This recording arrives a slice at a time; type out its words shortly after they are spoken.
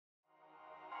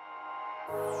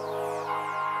Hello,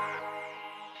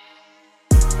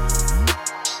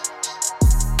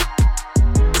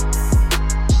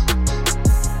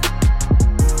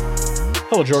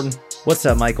 Jordan. What's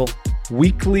up, Michael?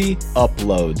 Weekly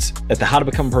uploads at the How to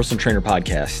Become a Personal Trainer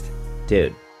podcast.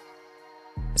 Dude,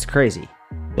 it's crazy.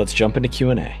 Let's jump into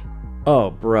Q&A. Oh,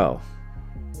 bro.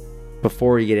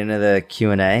 Before we get into the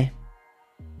Q&A,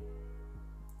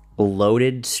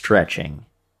 loaded stretching.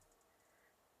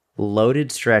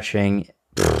 Loaded stretching.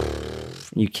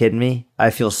 You kidding me? I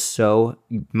feel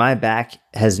my back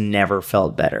has never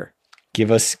felt better. Give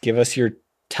us your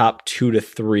top 2 to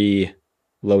 3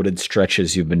 loaded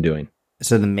stretches you've been doing.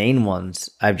 So the main ones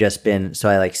I've just been, so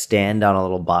I stand on a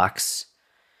little box.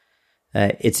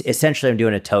 It's essentially I'm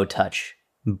doing a toe touch,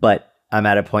 but I'm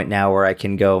at a point now where I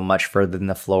can go much further than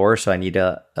the floor. So I need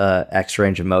a extra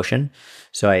range of motion.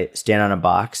 So I stand on a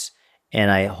box and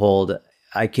I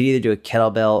could either do a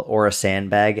kettlebell or a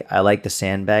sandbag. I like the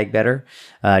sandbag better,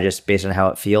 just based on how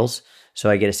it feels. So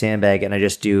I get a sandbag and I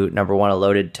just do, number one, a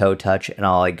loaded toe touch, and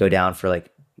I'll go down for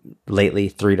lately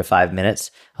 3 to 5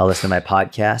 minutes. I'll listen to my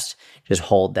podcast, just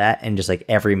hold that, and just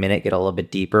every minute get a little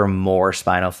bit deeper, more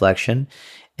spinal flexion.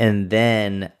 And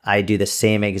then I do the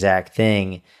same exact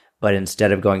thing, but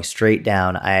instead of going straight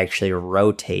down, I actually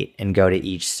rotate and go to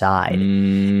each side.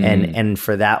 And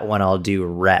for that one, I'll do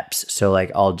reps. So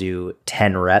I'll do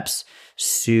 10 reps,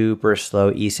 super slow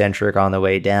eccentric on the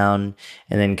way down,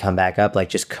 and then come back up,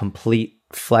 just complete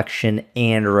flexion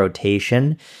and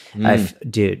rotation.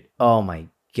 Dude, oh my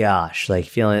gosh,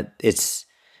 feeling it.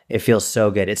 It feels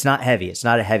so good. It's not heavy. It's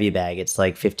not a heavy bag. It's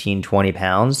 15, 20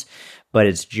 pounds, but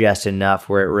it's just enough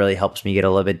where it really helps me get a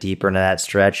little bit deeper into that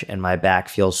stretch, and my back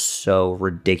feels so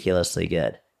ridiculously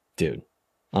good. Dude,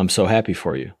 I'm so happy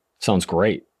for you. Sounds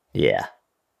great. Yeah,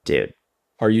 dude.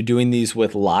 Are you doing these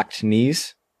with locked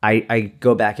knees? I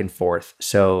go back and forth.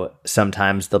 So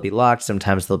sometimes they'll be locked.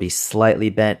 Sometimes they'll be slightly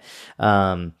bent.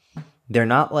 They're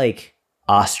not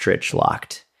ostrich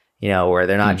locked, where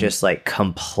they're not just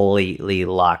completely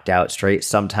locked out straight.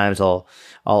 Sometimes I'll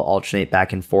alternate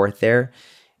back and forth there.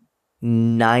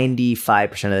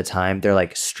 95% of the time they're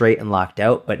straight and locked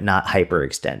out, but not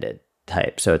hyperextended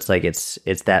type. So it's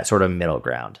it's that sort of middle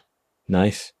ground.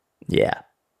 Nice. Yeah.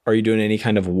 Are you doing any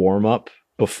kind of warm up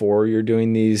before you're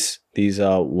doing these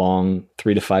long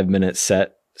 3 to 5 minute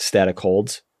set static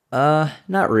holds?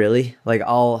 Not really.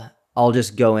 I'll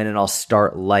just go in and I'll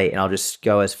start light and I'll just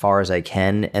go as far as I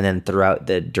can, and then throughout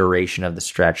the duration of the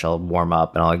stretch I'll warm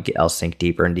up and I'll sink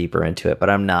deeper and deeper into it. But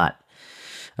I'm not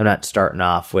starting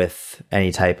off with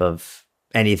any type of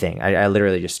anything. I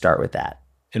literally just start with that.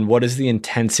 And what does the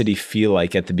intensity feel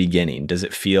like at the beginning? Does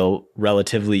it feel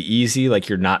relatively easy, like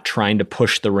you're not trying to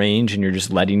push the range and you're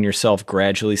just letting yourself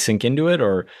gradually sink into it?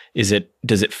 Or does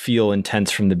it feel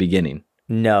intense from the beginning?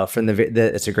 No,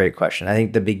 it's a great question. I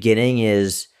think the beginning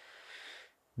is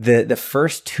the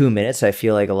first 2 minutes I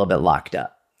feel a little bit locked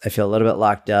up. I feel a little bit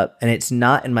locked up, and it's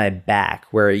not in my back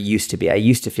where it used to be. I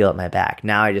used to feel it in my back.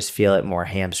 Now I just feel it more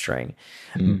hamstring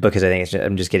because I think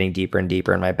I'm just getting deeper and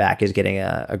deeper, and my back is getting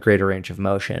a greater range of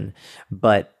motion.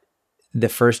 But the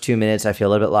first 2 minutes, I feel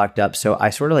a little bit locked up. So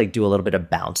I sort of do a little bit of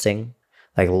bouncing,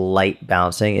 light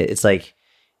bouncing. It's I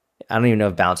don't even know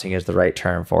if bouncing is the right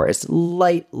term for it. It's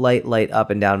light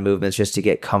up and down movements just to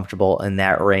get comfortable in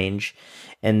that range.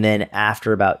 And then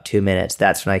after about 2 minutes,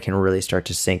 that's when I can really start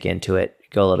to sink into it,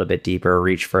 go a little bit deeper,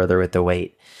 reach further with the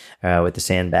weight, with the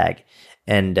sandbag.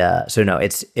 And so no,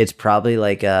 it's probably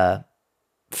a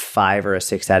 5 or a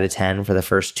 6 out of 10 for the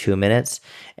first 2 minutes.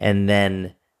 And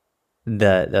then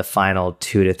the final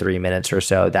 2 to 3 minutes or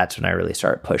so, that's when I really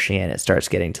start pushing it. It starts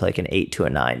getting to an 8 to a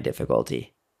 9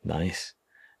 difficulty. Nice.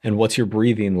 And what's your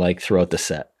breathing like throughout the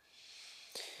set?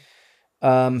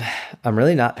 I'm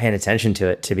really not paying attention to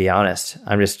it, to be honest.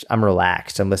 I'm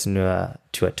relaxed. I'm listening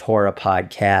to a Torah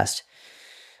podcast.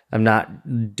 I'm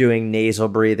not doing nasal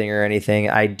breathing or anything.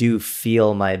 I do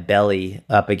feel my belly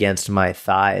up against my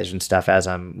thighs and stuff as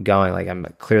I'm going. I'm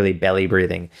clearly belly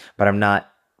breathing, but I'm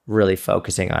not really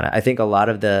focusing on it. I think a lot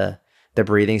of the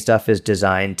breathing stuff is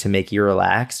designed to make you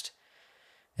relaxed,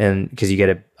 and because you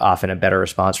get often a better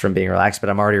response from being relaxed, but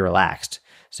I'm already relaxed.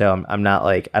 So I'm not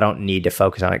I don't need to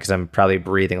focus on it because I'm probably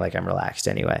breathing like I'm relaxed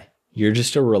anyway. You're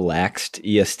just a relaxed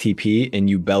ESTP, and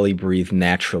you belly breathe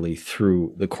naturally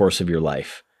through the course of your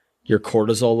life. Your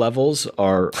cortisol levels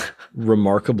are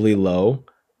remarkably low,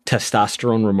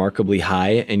 testosterone remarkably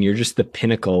high, and you're just the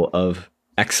pinnacle of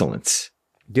excellence.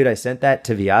 Dude, I sent that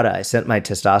to Viata. I sent my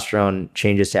testosterone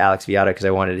changes to Alex Viata because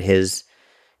I wanted his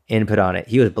input on it.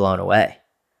 He was blown away.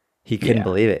 He couldn't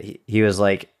believe it. He was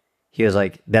like,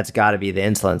 that's got to be the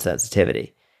insulin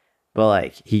sensitivity.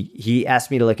 But he asked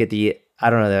me to look at I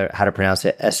don't know how to pronounce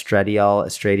it. Estradiol.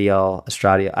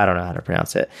 I don't know how to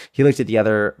pronounce it. He looked at the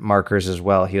other markers as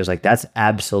well. He was like, that's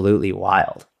absolutely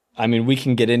wild. I mean, we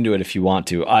can get into it if you want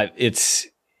to. It's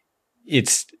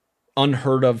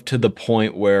unheard of to the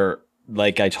point where,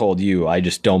 like I told you, I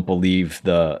just don't believe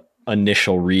the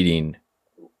initial reading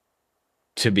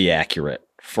to be accurate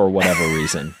for whatever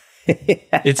reason.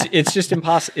 Yeah. It's just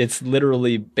impossible. It's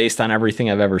literally, based on everything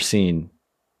I've ever seen,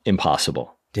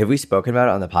 impossible. Have we spoken about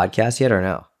it on the podcast yet or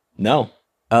no? No.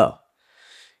 Oh,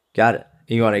 got it.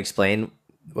 You want to explain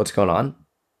what's going on?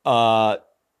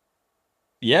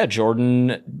 Yeah,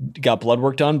 Jordan got blood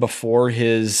work done before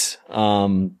his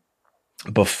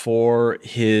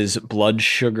blood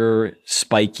sugar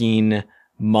spiking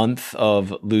month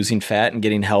of losing fat and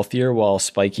getting healthier while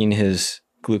spiking his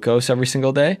glucose every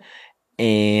single day.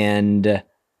 And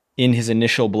in his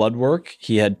initial blood work,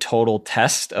 he had total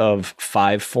test of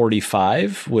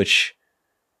 545, which,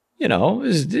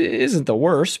 isn't the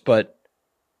worst, but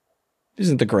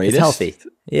isn't the greatest. It's healthy.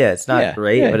 Yeah, it's not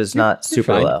great, but it's not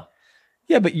super low.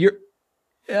 Yeah, but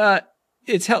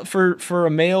it's for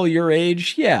a male your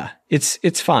age. Yeah,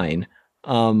 it's fine.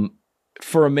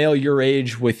 For a male your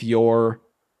age with your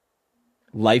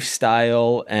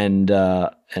lifestyle and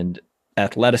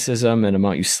athleticism and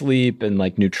amount you sleep and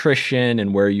like nutrition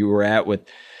and where you were at with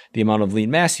the amount of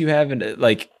lean mass you have, and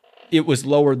like it was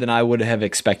lower than I would have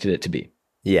expected it to be.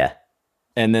 Yeah.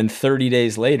 And then 30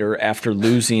 days later, after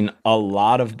losing a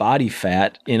lot of body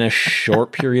fat in a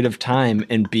short period of time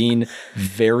and being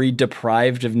very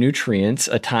deprived of nutrients,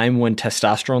 a time when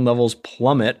testosterone levels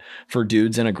plummet for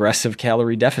dudes in aggressive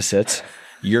calorie deficits,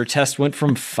 your test went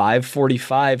from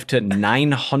 545 to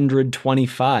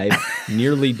 925,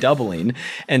 nearly doubling.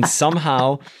 And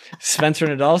somehow Spencer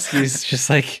Nadolsky's just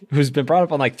like, who's been brought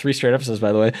up on like 3 straight episodes,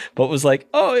 by the way, but was like,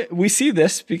 oh, we see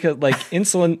this because like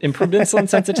improved insulin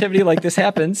sensitivity, like this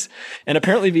happens. And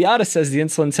apparently Viata says the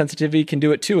insulin sensitivity can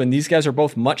do it too. And these guys are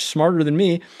both much smarter than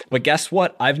me. But guess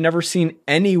what? I've never seen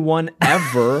anyone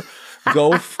ever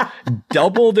go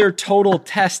double their total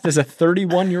test as a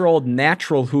 31-year-old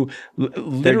natural who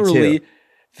literally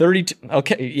 32.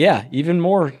 Okay. Yeah. Even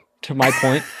more to my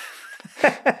point,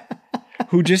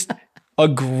 who just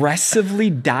aggressively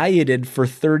dieted for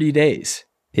 30 days.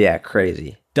 Yeah.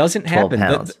 Crazy. Doesn't happen.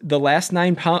 The last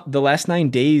 9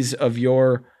 days of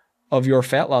your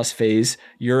fat loss phase,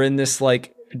 you're in this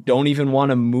like, don't even want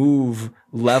to move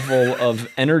level of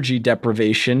energy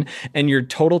deprivation, and your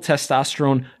total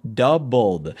testosterone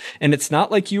doubled. And it's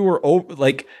not like you were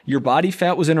like your body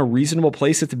fat was in a reasonable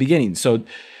place at the beginning. So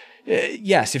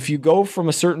yes, if you go from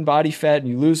a certain body fat and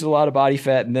you lose a lot of body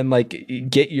fat and then like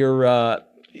get your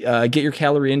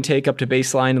calorie intake up to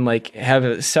baseline and like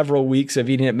have several weeks of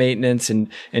eating at maintenance and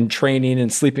training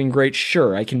and sleeping great,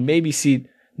 sure, I can maybe see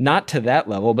not to that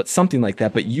level, but something like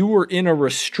that. But you were in a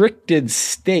restricted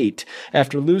state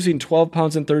after losing 12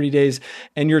 pounds in 30 days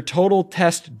and your total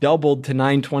test doubled to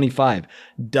 925.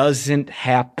 Doesn't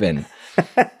happen.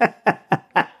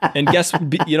 And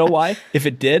you know why? If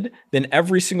it did, then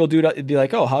every single dude would be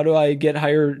like, oh, how do I get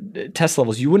higher test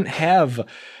levels? You wouldn't have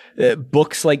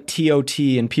books like TOT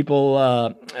and people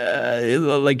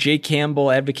like Jay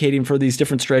Campbell advocating for these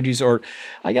different strategies. Or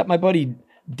I got my buddy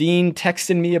Dean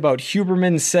texting me about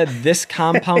Huberman said this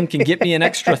compound can get me an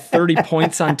extra 30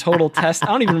 points on total test. I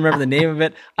don't even remember the name of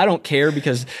it. I don't care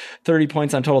because 30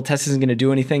 points on total test isn't going to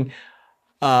do anything.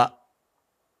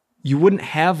 You wouldn't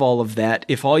have all of that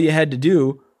if all you had to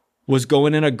do was go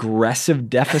in an aggressive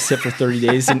deficit for 30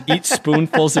 days and eat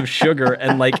spoonfuls of sugar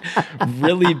and like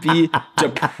really be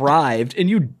deprived, and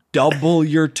you double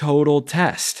your total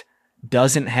test.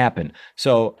 Doesn't happen.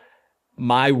 So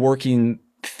my working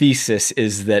thesis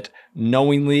is that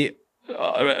unknowingly,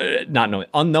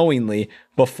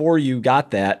 before you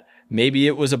got that, maybe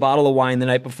it was a bottle of wine the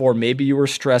night before, maybe you were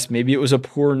stressed, maybe it was a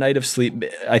poor night of sleep.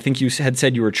 I think you had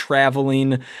said you were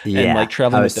traveling and like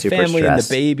traveling with the family stressed.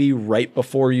 And the baby right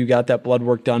before you got that blood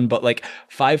work done. But like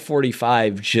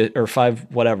 545 or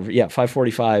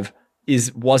 545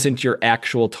 wasn't your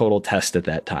actual total test at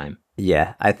that time.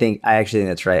 Yeah, I actually think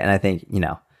that's right. And I think,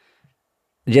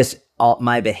 just all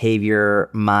my behavior,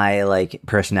 my like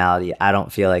personality, I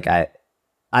don't feel like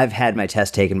I've had my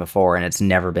test taken before and it's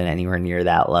never been anywhere near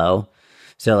that low.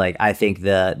 So like, I think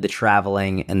the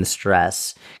traveling and the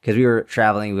stress, because we were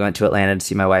traveling, we went to Atlanta to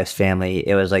see my wife's family.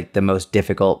 It was like the most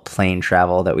difficult plane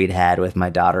travel that we'd had with my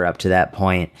daughter up to that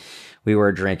point. We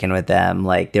were drinking with them.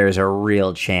 Like there's a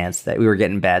real chance that we were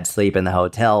getting bad sleep in the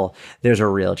hotel. There's a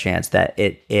real chance that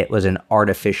it was an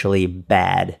artificially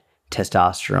bad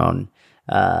testosterone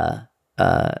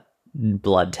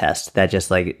blood test that just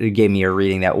like gave me a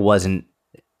reading that wasn't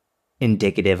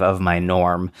indicative of my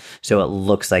norm. So it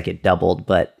looks like it doubled,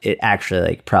 but it actually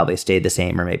like probably stayed the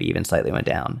same or maybe even slightly went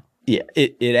down. Yeah,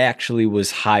 it actually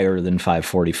was higher than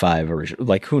 545 originally.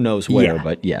 Like who knows where,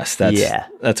 but yes,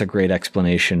 that's a great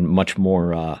explanation. Much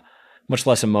more, much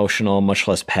less emotional, much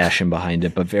less passion behind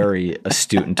it, but very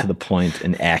astute and to the point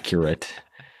and accurate.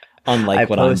 Unlike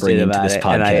what I'm bringing to this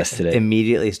podcast today.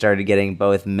 Immediately started getting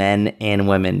both men and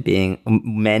women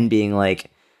being like,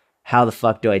 how the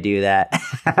fuck do I do that?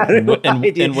 And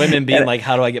women being like,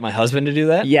 how do I get my husband to do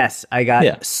that? Yes, I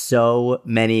got so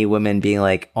many women being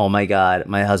like, oh my God,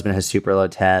 my husband has super low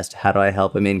test. How do I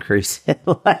help him increase it?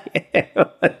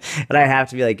 And I have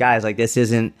to be like, guys, like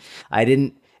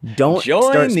don't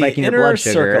start spiking your blood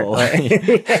sugar. Like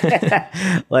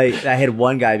I had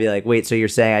one guy be like, wait, so you're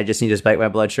saying I just need to spike my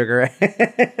blood sugar?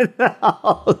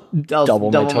 I'll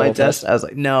double my test. I was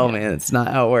like, no, man, it's not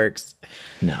how it works.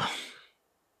 No.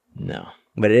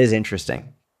 But it is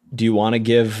interesting. Do you want to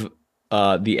give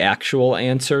the actual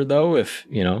answer though? If,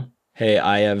 hey,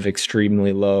 I have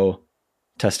extremely low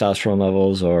testosterone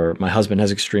levels or my husband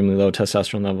has extremely low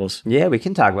testosterone levels. Yeah, we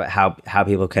can talk about how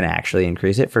people can actually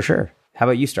increase it for sure. How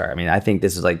about you start? I mean, I think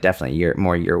this is like definitely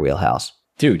more your wheelhouse.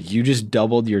 Dude, you just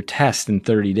doubled your test in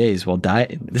 30 days while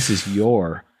dieting. This is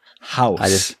your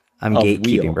house. I'm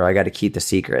gatekeeping, bro. I got to keep the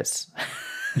secrets.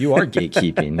 You are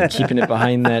gatekeeping, keeping it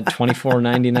behind that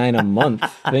 $24.99 a month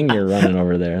thing you're running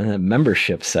over there, that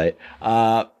membership site.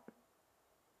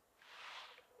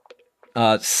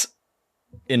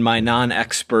 In my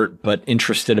non-expert but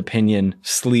interested opinion,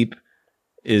 sleep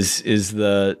is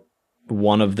the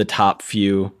one of the top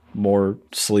few. More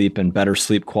sleep and better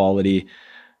sleep quality,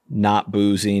 not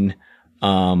boozing,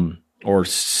 or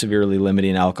severely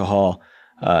limiting alcohol,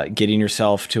 getting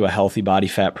yourself to a healthy body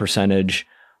fat percentage,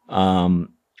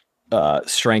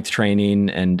 strength training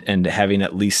and having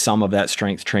at least some of that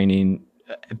strength training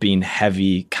being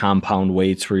heavy compound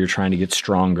weights where you're trying to get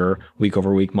stronger week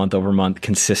over week, month over month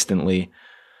consistently.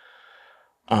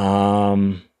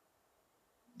 Those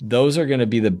are going to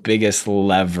be the biggest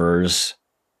levers.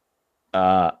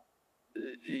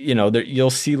 You'll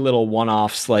see little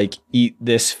one-offs like eat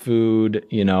this food,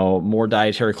 more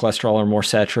dietary cholesterol or more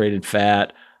saturated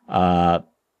fat,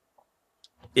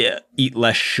 eat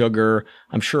less sugar.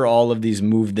 I'm sure all of these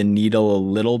move the needle a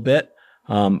little bit,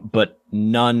 but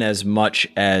none as much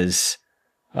as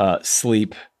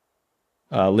sleep,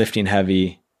 lifting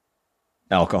heavy,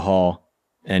 alcohol,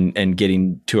 and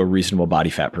getting to a reasonable body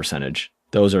fat percentage.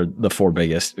 Those are the four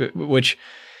biggest, which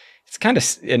it's kind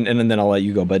of, and then I'll let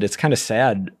you go, but it's kind of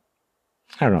sad.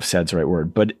 I don't know if sad's the right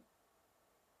word, but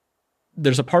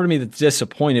there's a part of me that's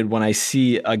disappointed when I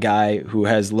see a guy who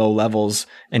has low levels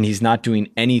and he's not doing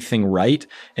anything right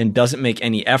and doesn't make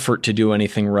any effort to do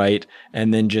anything right.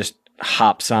 And then just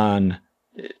hops on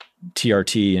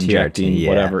TRT, injecting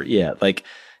whatever. Yeah. Like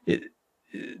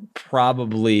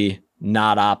probably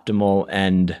not optimal.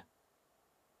 And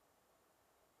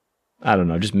I don't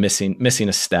know, just missing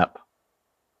a step.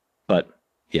 But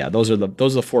yeah, those are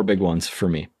the four big ones for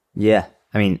me. Yeah.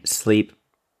 I mean, sleep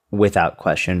without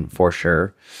question for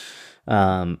sure.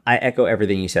 I echo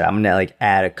everything you said. I'm going to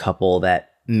add a couple that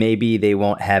maybe they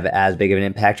won't have as big of an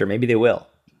impact or maybe they will.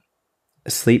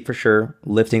 Sleep for sure.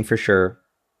 Lifting for sure.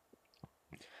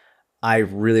 I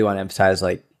really want to emphasize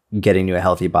getting to a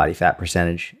healthy body fat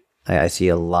percentage. I see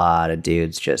a lot of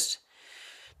dudes just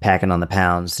packing on the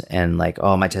pounds and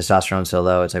oh, my testosterone's so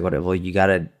low. It's whatever. Well, you got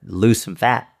to lose some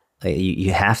fat.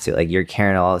 You have to, you're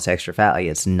carrying all this extra fat.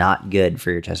 It's not good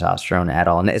for your testosterone at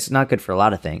all. And it's not good for a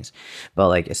lot of things,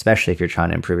 but especially if you're trying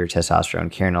to improve your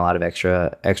testosterone, carrying a lot of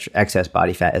extra excess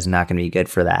body fat is not going to be good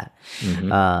for that.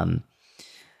 Mm-hmm.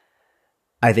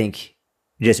 I think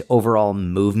just overall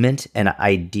movement and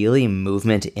ideally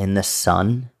movement in the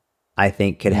sun, I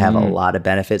think could have a lot of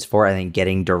benefits for it. I think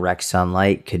getting direct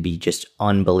sunlight could be just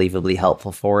unbelievably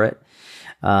helpful for it.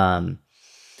 I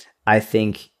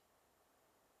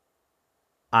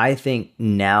think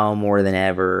now more than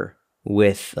ever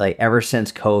with ever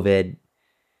since COVID,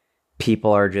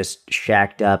 people are just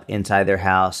shacked up inside their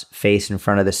house, face in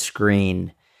front of the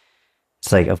screen.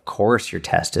 It's of course your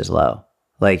test is low.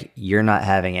 You're not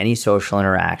having any social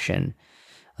interaction,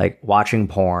 watching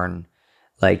porn,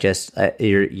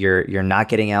 you're not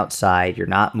getting outside, you're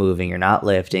not moving, you're not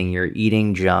lifting, you're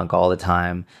eating junk all the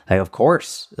time. Of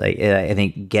course, I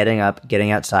think getting up,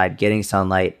 getting outside, getting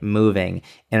sunlight, moving,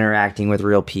 interacting with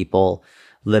real people,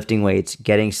 lifting weights,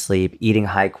 getting sleep, eating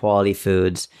high quality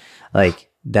foods,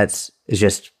 it's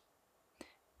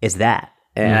that.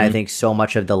 And I think so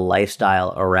much of the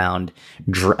lifestyle around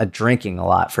drinking a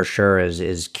lot for sure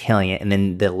is killing it. And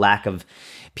then the lack of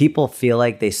People feel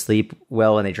like they sleep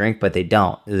well when they drink, but they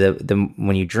don't.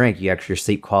 When you drink, your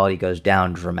sleep quality goes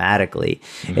down dramatically.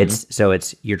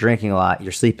 It's you're drinking a lot,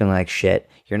 you're sleeping like shit,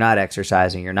 you're not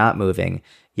exercising, you're not moving.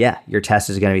 Yeah, your test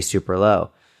is going to be super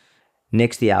low.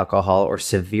 Nix the alcohol or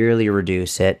severely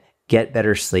reduce it. Get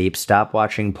better sleep. Stop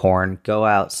watching porn. Go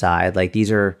outside. Like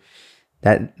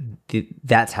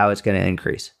that's how it's going to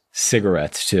increase.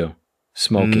 Cigarettes too,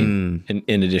 smoking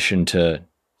in addition to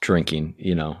drinking.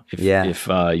 If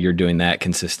you're doing that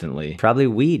consistently, probably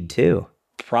weed too.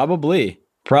 Probably.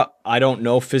 I don't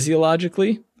know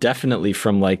physiologically. Definitely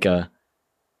from like a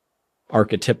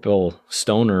archetypal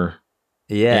stoner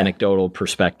anecdotal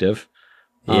perspective.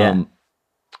 Yeah.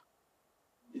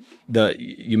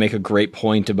 You make a great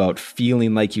point about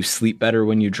feeling like you sleep better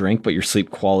when you drink, but your sleep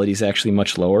quality is actually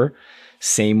much lower.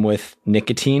 Same with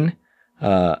nicotine.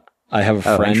 I have a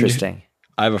friend. Interesting.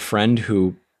 I have a friend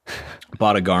who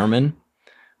bought a Garmin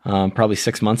probably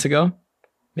 6 months ago,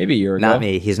 maybe a year ago. Not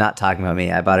me. He's not talking about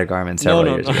me. I bought a Garmin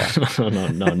several years ago.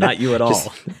 No, not you at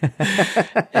all.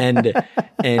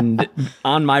 And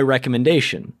on my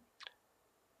recommendation,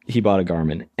 he bought a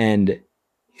Garmin, and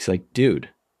he's like, dude,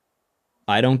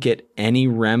 I don't get any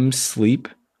REM sleep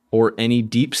or any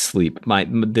deep sleep.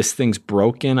 This thing's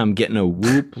broken. I'm getting a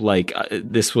whoop. Like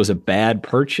this was a bad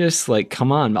purchase. Like,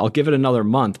 come on, I'll give it another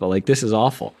month, but like this is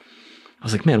awful. I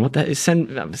was like, man, what the? Send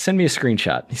me a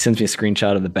screenshot. He sends me a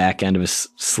screenshot of the back end of his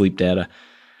sleep data.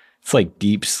 It's like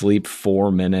deep sleep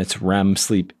 4 minutes, REM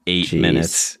sleep 8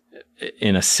 minutes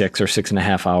in a 6 or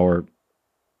 6.5 hour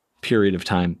period of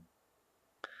time.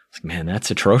 I was like, man,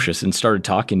 that's atrocious. And started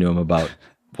talking to him about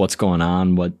what's going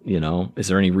on. Is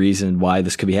there any reason why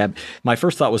this could be happening? My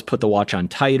first thought was put the watch on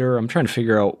tighter. I'm trying to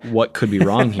figure out what could be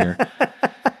wrong here.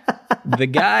 The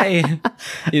guy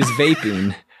is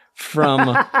vaping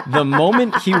from the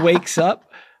moment he wakes up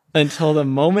until the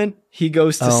moment he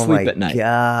goes to sleep at night.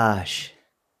 Gosh.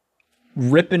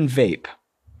 Rip and vape,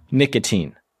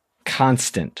 nicotine,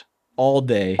 constant, all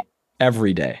day,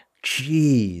 every day.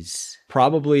 Jeez.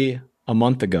 Probably a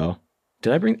month ago.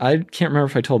 I can't remember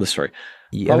if I told this story.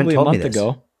 Probably a month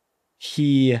ago,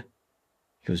 he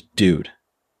goes, dude,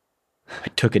 I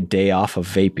took a day off of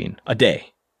vaping.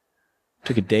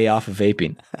 Took a day off of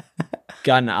vaping.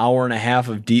 Got an hour and a half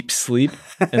of deep sleep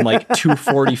and like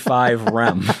 245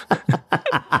 REM.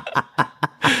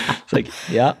 It's like,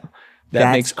 yeah,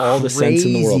 that makes all the sense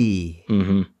in the world.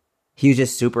 Mm-hmm. He was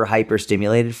just super hyper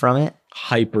stimulated from it?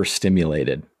 Hyper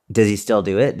stimulated. Does he still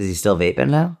do it? Does he still vape it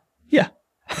now? Yeah.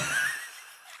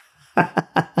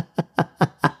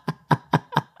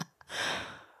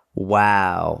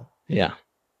 Wow. Yeah.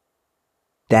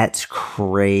 That's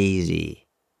crazy.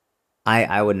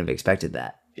 I wouldn't have expected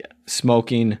that. Yeah.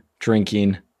 Smoking,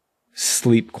 drinking,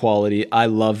 sleep quality. I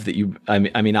love that I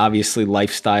mean, obviously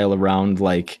lifestyle around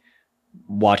like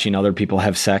watching other people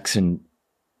have sex and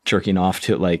jerking off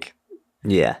to like,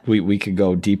 yeah, we could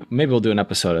go deep. Maybe we'll do an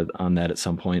episode on that at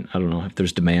some point. I don't know if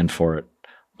there's demand for it.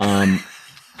 I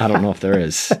don't know if there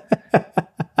is.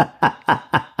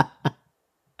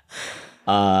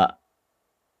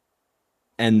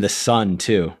 And the sun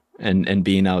too, and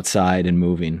being outside and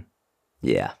moving.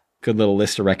 Yeah. Good little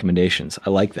list of recommendations. I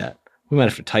like that. We might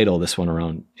have to title this one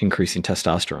around increasing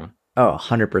testosterone. Oh,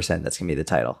 100%. That's going to be the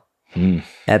title.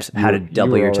 How to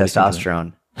double your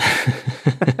testosterone.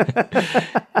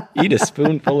 Eat a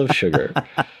spoonful of sugar.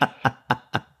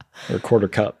 Or a quarter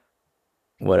cup.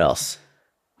 What else?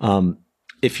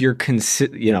 If you're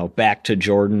back to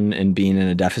Jordan and being in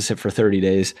a deficit for 30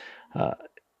 days,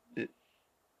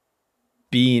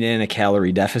 being in a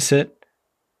calorie deficit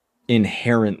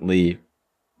inherently,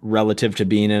 relative to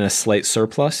being in a slight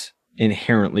surplus,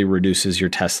 inherently reduces your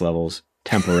test levels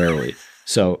temporarily.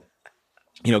 So,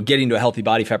 getting to a healthy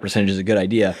body fat percentage is a good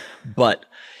idea, but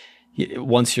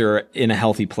once you're in a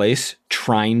healthy place,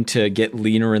 trying to get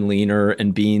leaner and leaner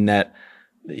and being that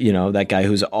guy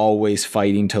who's always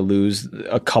fighting to lose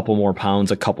a couple more pounds,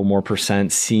 a couple more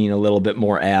percent, seeing a little bit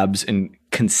more abs and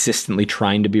consistently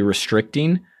trying to be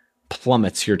restricting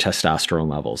plummets your testosterone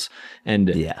levels.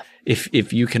 And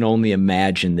if you can only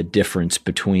imagine the difference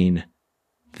between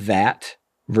that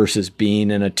versus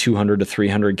being in a 200 to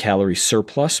 300 calorie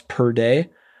surplus per day,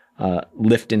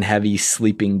 lifting heavy,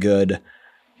 sleeping good,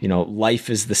 life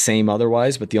is the same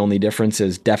otherwise, but the only difference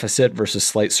is deficit versus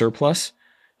slight surplus.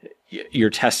 Your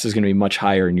test is going to be much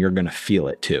higher and you're going to feel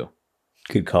it too.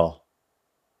 Good call.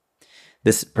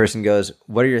 This person goes,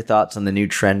 what are your thoughts on the new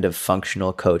trend of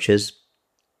functional coaches?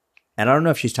 And I don't know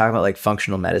if she's talking about like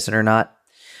functional medicine or not,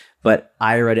 but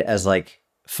I read it as like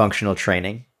functional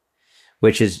training,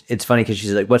 it's funny because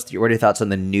she's like, what are your thoughts on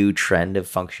the new trend of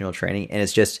functional training? And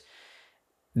it's just,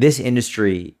 this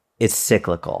industry is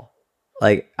cyclical.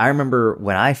 Like I remember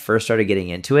when I first started getting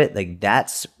into it, like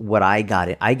that's what I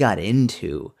got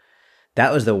into.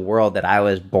 That was the world that I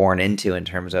was born into in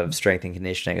terms of strength and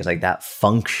conditioning, is like that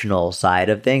functional side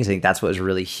of things. I think that's what was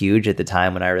really huge at the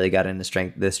time when I really got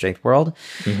into the strength world.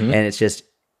 Mm-hmm. And it's just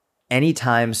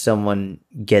anytime someone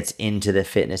gets into the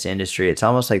fitness industry, it's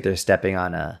almost like they're stepping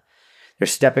on a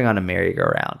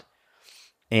merry-go-round.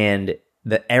 And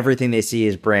everything they see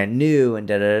is brand new and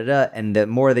da-da-da-da. And the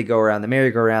more they go around the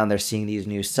merry-go-round, they're seeing these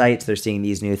new sites, they're seeing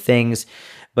these new things.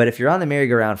 But if you're on the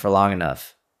merry-go-round for long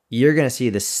enough, you're going to see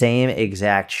the same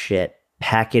exact shit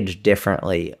packaged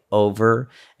differently over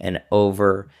and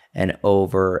over and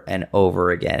over and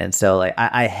over again. And so like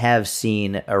I have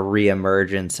seen a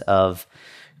reemergence of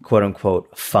quote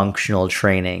unquote functional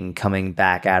training coming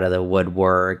back out of the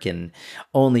woodwork and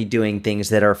only doing things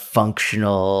that are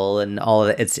functional and all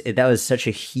of that. That was such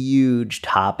a huge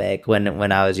topic when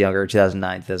I was younger,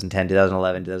 2009, 2010,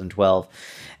 2011, 2012.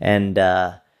 And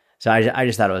so I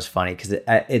just thought it was funny because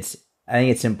I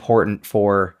think it's important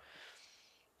for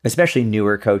especially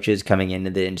newer coaches coming into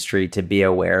the industry to be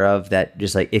aware of that.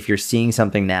 Just like if you're seeing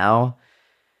something now,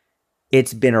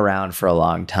 it's been around for a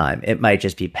long time. It might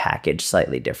just be packaged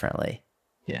slightly differently.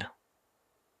 Yeah.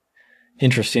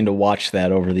 Interesting to watch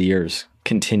that over the years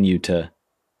continue to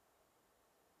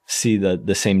see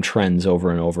the same trends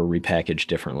over and over repackaged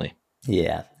differently.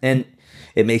 Yeah. And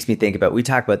it makes me think about, we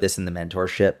talk about this in the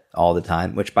mentorship all the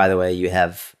time, which by the way, you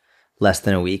have less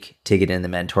than a week to get in the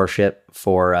mentorship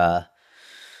for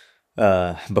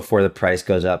before the price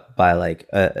goes up by like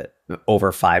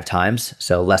over 5 times.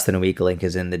 So less than a week, link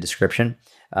is in the description.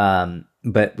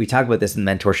 But we talk about this in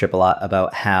mentorship a lot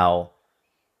about how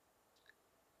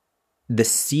the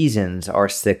seasons are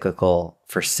cyclical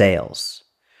for sales,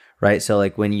 right? So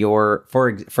like when you're, for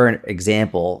an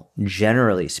example,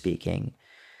 generally speaking,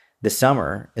 the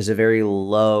summer is a very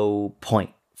low point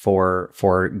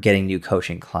for getting new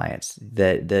coaching clients.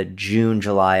 The June,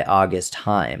 July, August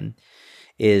time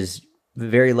is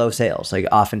very low sales. Like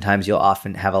oftentimes you'll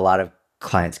often have a lot of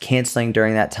clients canceling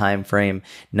during that time frame,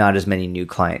 not as many new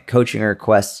client coaching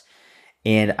requests.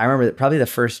 And I remember that probably the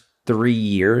first 3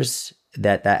 years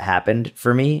that happened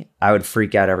for me, I would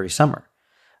freak out every summer.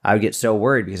 I would get so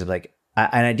worried because of like,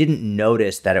 I didn't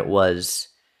notice that it was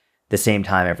the same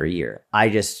time every year.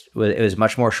 It was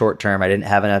much more short term. I didn't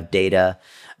have enough data.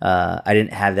 I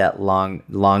didn't have that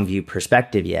long view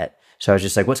perspective yet. So I was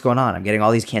just like, what's going on? I'm getting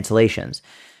all these cancellations.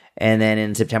 And then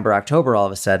in September, October, all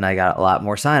of a sudden I got a lot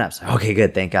more signups. Okay,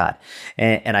 good. Thank God.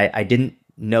 And I didn't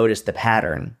notice the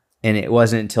pattern. And it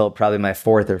wasn't until probably my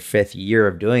 4th or 5th year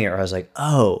of doing it where I was like,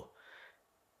 oh,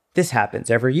 this happens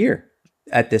every year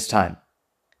at this time.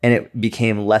 And it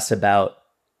became less about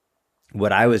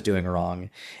what I was doing wrong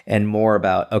and more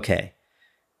about, okay,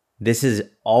 this is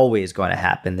always going to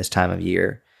happen this time of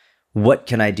year. What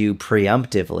can I do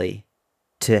preemptively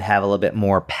to have a little bit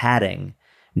more padding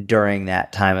during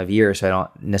that time of year so I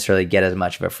don't necessarily get as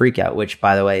much of a freak out, which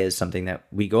by the way is something that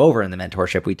we go over in the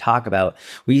mentorship. We talk about,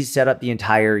 we set up the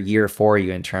entire year for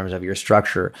you in terms of your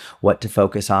structure, what to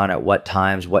focus on at what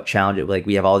times, what challenge. Like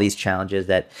we have all these challenges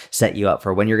that set you up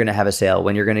for when you're going to have a sale,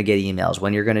 when you're going to get emails,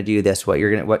 when you're going to do this,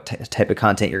 what type of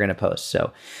content you're going to post.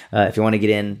 So if you want to get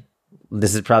in,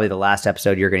 this is probably the last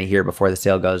episode you're going to hear before the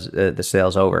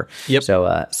sale's over. Yep.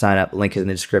 So sign up, link is in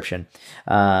the description.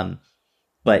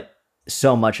 But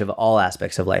so much of all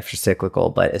aspects of life are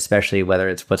cyclical, but especially whether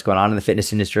it's what's going on in the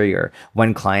fitness industry or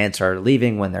when clients are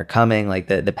leaving, when they're coming, like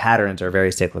the patterns are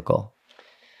very cyclical.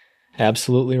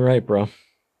 Absolutely right, bro.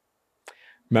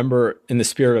 Remember, in the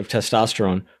spirit of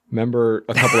testosterone, remember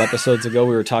a couple episodes ago,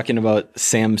 we were talking about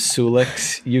Sam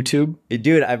Sulik's YouTube?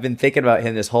 Dude, I've been thinking about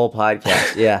him this whole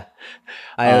podcast. Yeah.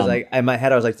 I was like, in my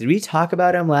head, I was like, did we talk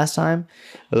about him last time?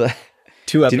 2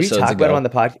 episodes ago. Did we talk about him on the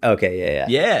podcast? Okay,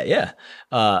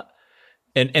 Yeah.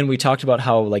 And we talked about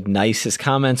how like nice his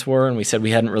comments were, and we said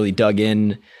we hadn't really dug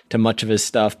in to much of his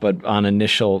stuff, but on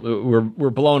initial, we're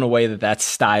blown away that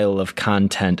style of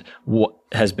content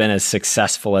has been as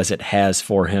successful as it has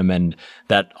for him, and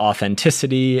that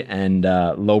authenticity and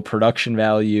low production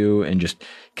value and just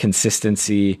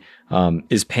consistency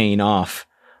is paying off.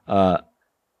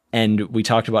 And we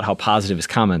talked about how positive his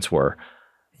comments were.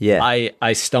 Yeah,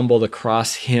 I stumbled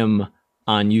across him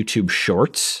on YouTube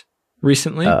Shorts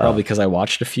recently, probably because I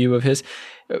watched a few of his,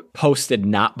 posted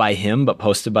not by him, but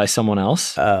posted by someone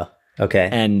else. Oh, okay.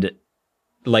 And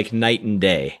like night and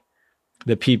day,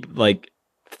 the people, like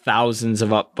thousands of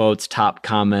upvotes, top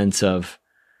comments of,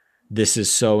 this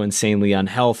is so insanely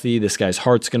unhealthy. This guy's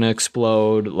heart's going to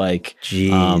explode. Like,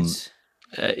 jeez.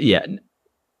 Yeah,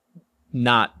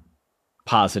 not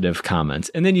positive comments.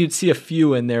 And then you'd see a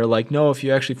few in there like, no, if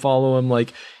you actually follow him,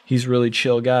 like he's really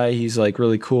chill guy. He's like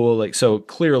really cool. Like, so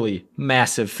clearly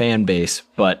massive fan base,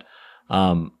 but,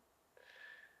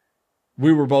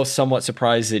 we were both somewhat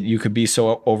surprised that you could be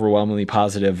so overwhelmingly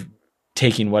positive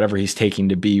taking whatever he's taking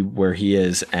to be where he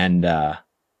is. And,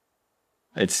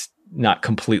 it's not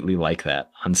completely like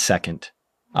that on second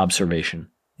observation.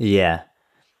 Yeah,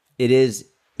 it is.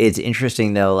 It's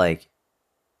interesting though. Like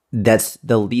that's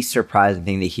the least surprising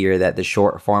thing to hear, that the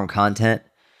short form content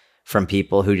from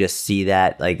people who just see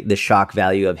that, like the shock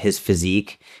value of his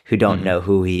physique, who don't know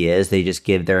who he is, they just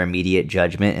give their immediate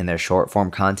judgment in their short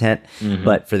form content.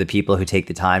 But for the people who take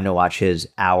the time to watch his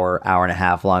hour and a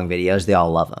half long videos, they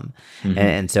all love him.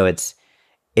 And so it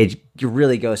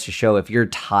really goes to show, if you're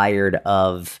tired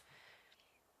of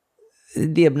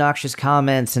the obnoxious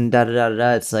comments and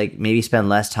it's like, maybe spend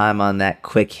less time on that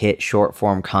quick hit short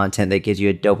form content that gives you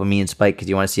a dopamine spike because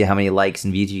you want to see how many likes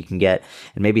and views you can get,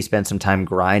 and maybe spend some time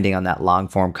grinding on that long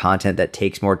form content that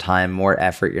takes more time, more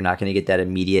effort. You're not going to get that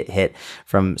immediate hit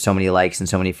from so many likes and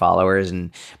so many followers,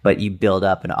 but you build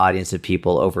up an audience of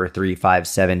people over 3, 5,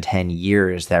 7, 10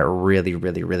 years that really,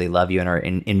 really, really love you and are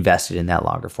invested in that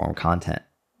longer form content.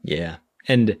 Yeah.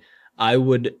 And I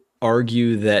would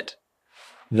argue that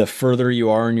the further you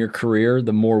are in your career,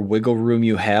 the more wiggle room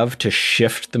you have to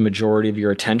shift the majority of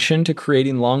your attention to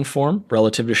creating long form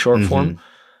relative to short form.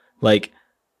 Like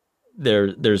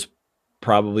there's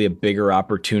probably a bigger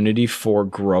opportunity for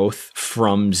growth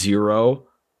from zero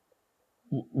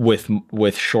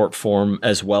with short form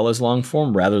as well as long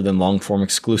form, rather than long form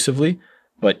exclusively.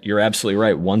 But you're absolutely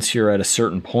right. Once you're at a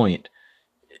certain point,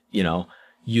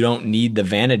 you don't need the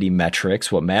vanity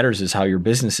metrics. What matters is how your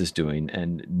business is doing,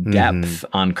 and depth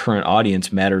on current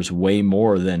audience matters way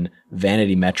more than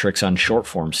vanity metrics on short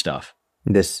form stuff.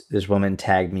 This woman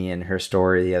tagged me in her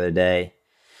story the other day.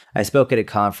 I spoke at a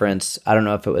conference. I don't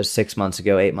know if it was 6 months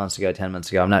ago, 8 months ago, 10 months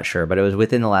ago. I'm not sure, but it was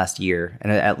within the last year,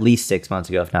 and at least 6 months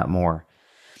ago, if not more.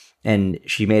 And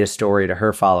she made a story to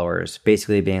her followers,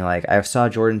 basically being like, I saw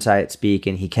Jordan Syatt speak,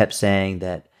 and he kept saying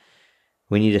that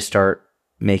we need to start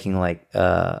making writing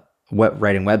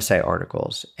website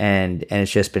articles, and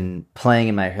it's just been playing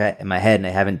in my head, and I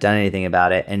haven't done anything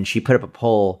about it. And she put up a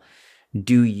poll: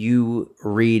 do you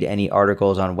read any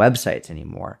articles on websites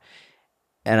anymore?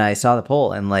 And I saw the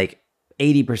poll, and like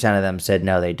 80% of them said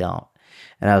no, they don't.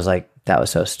 And I was like, that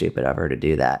was so stupid of her to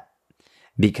do that,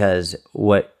 because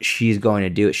what she's going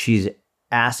to do, she's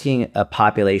asking a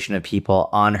population of people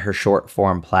on her short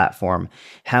form platform,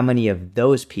 how many of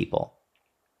those people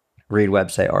read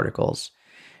website articles.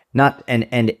 And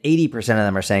 80% of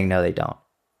them are saying no, they don't.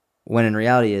 When in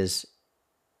reality is,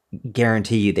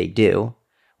 guarantee you they do.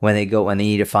 When they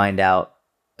need to find out,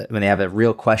 when they have a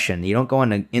real question, you don't go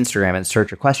on Instagram and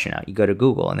search a question out. You go to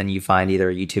Google, and then you find either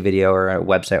a YouTube video or a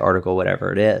website article,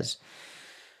 whatever it is.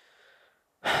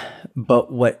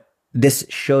 But what this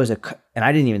shows, and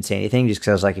I didn't even say anything just because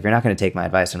I was like, if you're not going to take my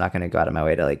advice, I'm not going to go out of my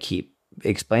way to like keep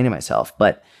explaining myself.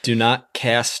 But do not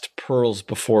cast pearls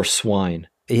before swine.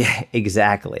 Yeah,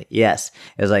 exactly. Yes.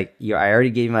 It was like, I already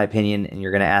gave you my opinion, and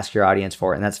you're going to ask your audience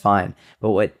for it, and that's fine.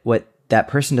 But what that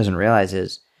person doesn't realize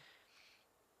is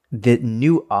the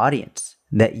new audience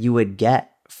that you would get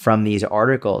from these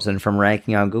articles and from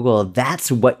ranking on Google,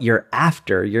 that's what you're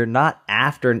after. You're not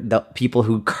after the people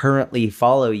who currently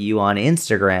follow you on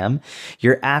Instagram.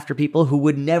 You're after people who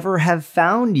would never have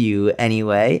found you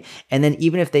anyway. And then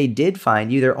even if they did find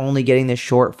you, they're only getting the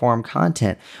short form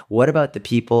content. What about the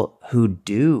people who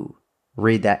do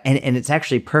read that? And it's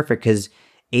actually perfect, because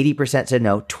 80% said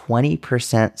no,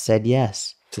 20% said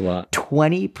yes. It's a lot.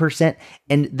 20%.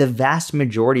 And the vast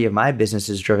majority of my business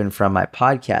is driven from my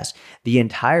podcast. The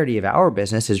entirety of our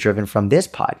business is driven from this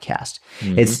podcast.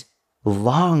 It's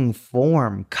long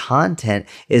form content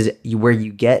is where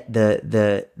you get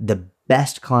the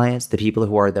best clients, the people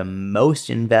who are the most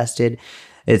invested.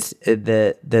 It's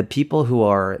the people who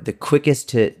are the quickest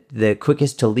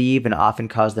to leave and often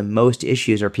cause the most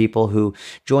issues are people who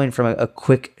join from a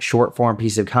quick short form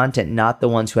piece of content, not the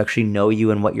ones who actually know you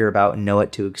and what you're about and know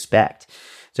what to expect.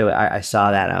 So I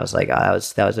saw that, and I was like, that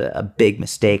was a big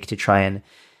mistake to try and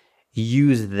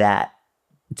use that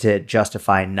to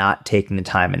justify not taking the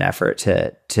time and effort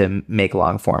to make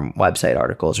long form website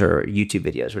articles or YouTube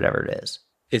videos, whatever it is.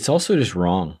 It's also just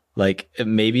wrong. Like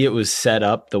maybe it was set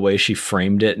up the way she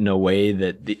framed it in a way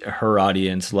that her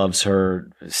audience loves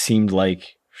her. It seemed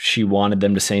like she wanted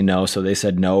them to say no, so they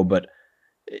said no. But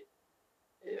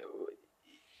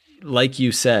like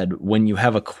you said, when you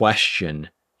have a question,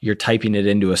 you're typing it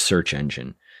into a search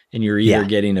engine, and you're either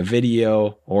getting a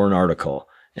video or an article.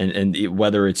 and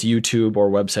whether it's YouTube or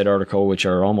website article, which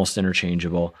are almost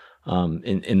interchangeable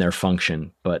in their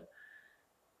function. But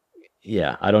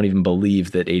yeah, I don't even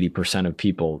believe that 80% of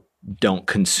people don't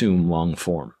consume long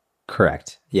form.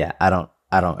 Correct. Yeah, I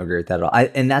don't agree with that at all.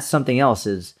 And that's something else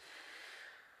is,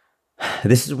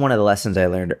 this is one of the lessons I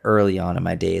learned early on in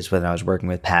my days when I was working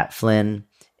with Pat Flynn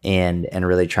and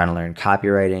really trying to learn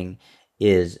copywriting,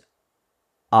 is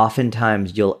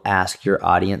oftentimes you'll ask your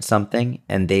audience something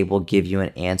and they will give you an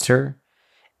answer,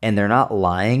 and they're not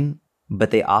lying, but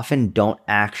they often don't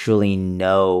actually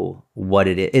know what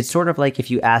it is. It's sort of like if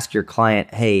you ask your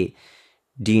client, hey,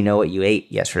 do you know what you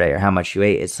ate yesterday or how much you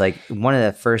ate? It's like one of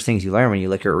the first things you learn when you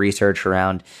look at research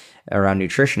around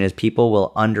nutrition is people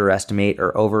will underestimate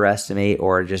or overestimate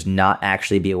or just not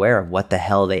actually be aware of what the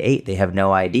hell they ate. They have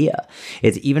no idea.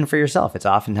 It's even for yourself. It's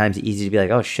oftentimes easy to be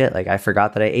like, oh shit, like I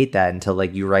forgot that I ate that, until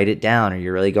like you write it down or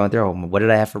you're really going through, oh, what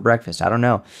did I have for breakfast? I don't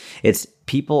know. It's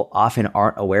people often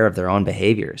aren't aware of their own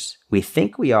behaviors. We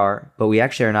think we are, but we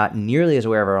actually are not nearly as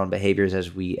aware of our own behaviors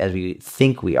as we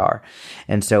think we are.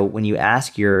 And so when you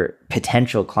ask your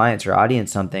potential clients or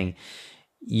audience something,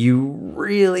 you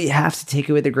really have to take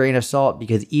it with a grain of salt,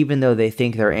 because even though they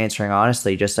think they're answering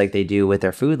honestly, just like they do with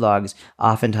their food logs,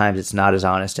 oftentimes it's not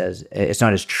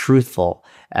as truthful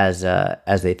as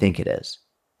they think it is.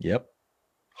 Yep.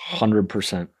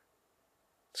 100%.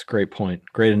 It's a great point.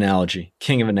 Great analogy.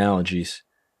 King of analogies.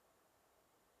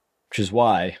 Which is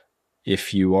why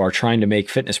if you are trying to make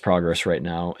fitness progress right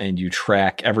now and you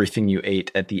track everything you ate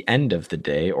at the end of the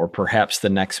day or perhaps the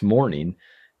next morning,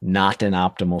 not an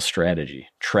optimal strategy.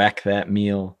 Track that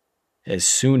meal as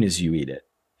soon as you eat it,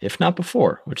 if not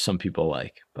before, which some people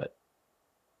like, but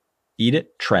eat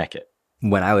it, track it.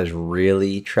 When I was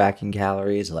really tracking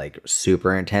calories, like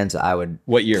super intense, I would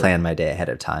What year? Plan my day ahead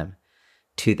of time.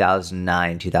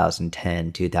 2009,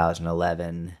 2010,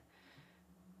 2011.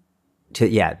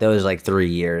 Those like 3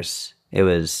 years. It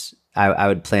was, I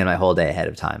would plan my whole day ahead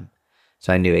of time.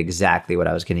 So I knew exactly what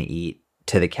I was going to eat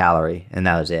to the calorie, and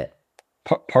that was it.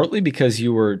 Partly because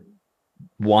you were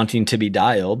wanting to be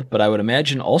dialed, but I would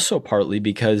imagine also partly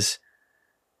because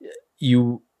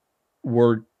you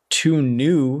were too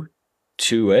new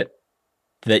to it,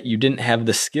 that you didn't have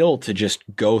the skill to just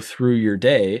go through your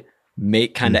day,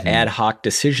 make kind of ad hoc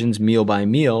decisions meal by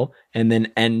meal, and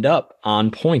then end up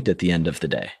on point at the end of the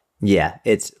day. Yeah,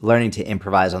 it's learning to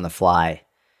improvise on the fly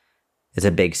is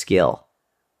a big skill.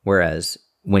 Whereas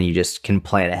when you just can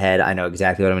plan ahead, I know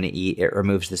exactly what I'm going to eat. It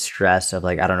removes the stress of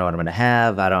like, I don't know what I'm going to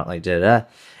have. I don't like It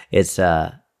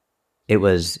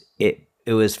was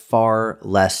far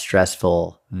less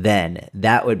stressful then.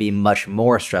 That would be much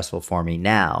more stressful for me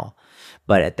now.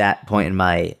 But at that point in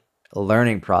my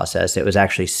learning process, it was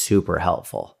actually super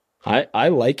helpful. I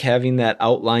like having that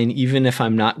outline, even if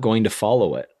I'm not going to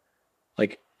follow it.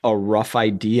 Like a rough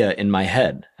idea in my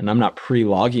head. And I'm not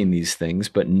pre-logging these things,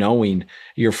 but knowing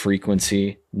your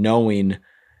frequency, knowing,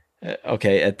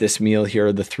 okay, at this meal, here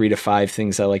are the 3 to 5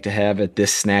 things I like to have. At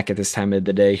this snack at this time of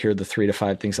the day, here are the 3 to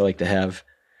 5 things I like to have.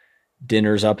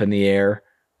 Dinner's up in the air,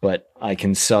 but I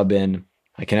can sub in,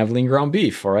 I can have lean ground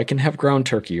beef, or I can have ground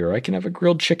turkey, or I can have a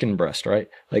grilled chicken breast, right?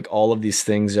 Like all of these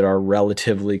things that are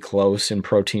relatively close in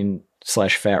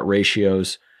protein/fat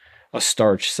ratios, a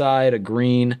starch side, a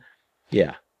green.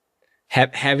 Yeah.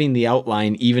 Having the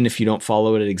outline, even if you don't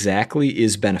follow it exactly,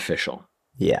 is beneficial.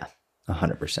 Yeah,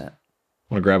 100%.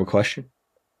 Want to grab a question?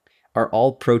 Are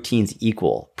all proteins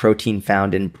equal? Protein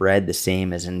found in bread the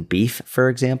same as in beef, for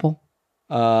example?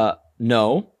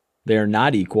 No, they're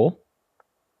not equal.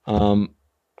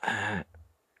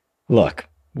 Look,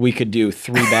 we could do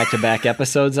 3 back-to-back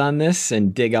episodes on this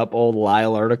and dig up old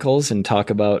Lyle articles and talk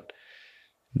about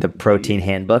the protein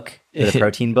handbook, the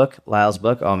protein book, Lyle's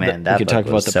book. Oh man, that we could talk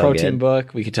about the so protein good.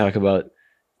 book. We could talk about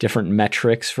different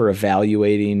metrics for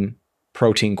evaluating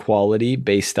protein quality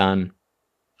based on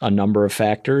a number of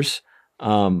factors.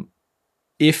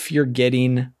 If you're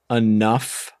getting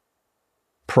enough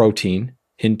protein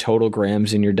in total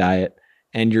grams in your diet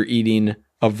and you're eating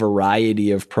a variety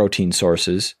of protein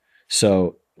sources,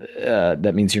 so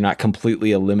that means you're not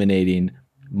completely eliminating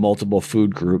multiple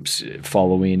food groups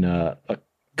following a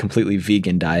completely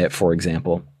vegan diet, for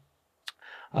example,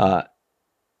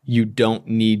 you don't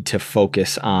need to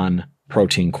focus on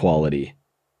protein quality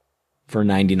for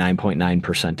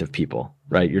 99.9% of people,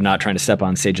 right? You're not trying to step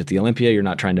on stage at the Olympia. You're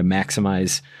not trying to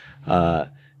maximize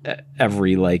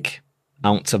every like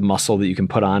ounce of muscle that you can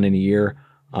put on in a year.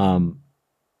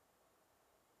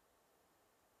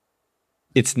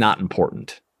 It's not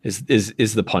important is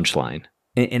the punchline.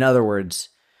 In other words,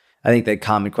 I think the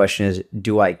common question is,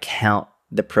 do I count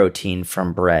the protein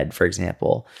from bread, for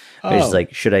example. Which is Oh.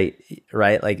 like, should I,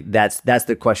 right? Like that's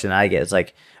the question I get. It's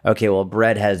like, okay, well,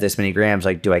 bread has this many grams.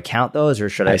 Like, do I count those or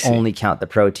should I see. only count the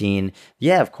protein?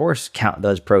 Yeah, of course, count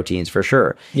those proteins for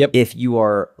sure. Yep. If you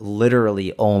are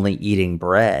literally only eating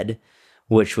bread,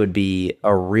 which would be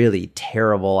a really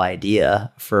terrible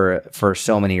idea for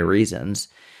so many reasons.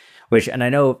 And I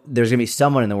know there's gonna be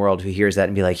someone in the world who hears that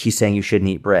and be like, he's saying you shouldn't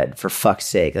eat bread, for fuck's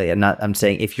sake. Like, I'm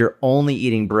saying if you're only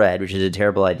eating bread, which is a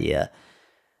terrible idea,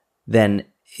 then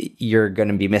you're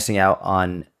gonna be missing out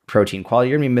on protein quality.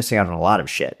 You're gonna be missing out on a lot of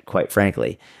shit, quite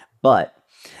frankly. But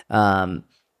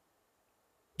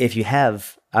if you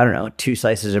have, I don't know, 2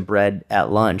 slices of bread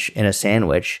at lunch in a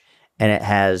sandwich and it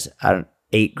has,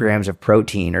 8 grams of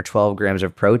protein or 12 grams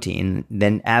of protein,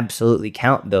 then absolutely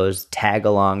count those tag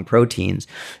along proteins.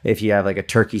 If you have like a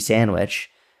turkey sandwich,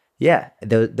 yeah,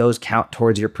 those count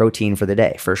towards your protein for the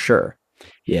day for sure.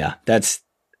 Yeah,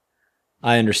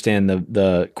 I understand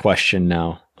the question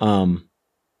now.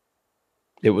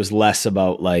 It was less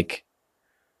about like,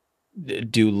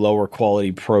 do lower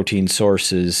quality protein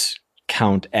sources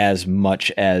count as much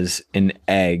as an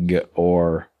egg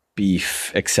or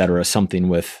beef, etc., something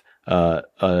with an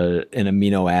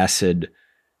amino acid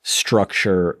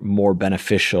structure more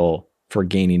beneficial for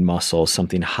gaining muscle,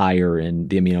 something higher in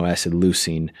the amino acid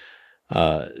leucine,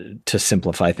 to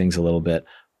simplify things a little bit.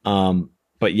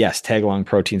 But yes, tag along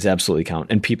proteins absolutely count.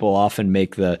 And people often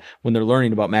make when they're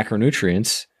learning about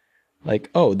macronutrients, like,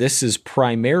 oh, this is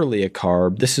primarily a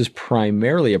carb, this is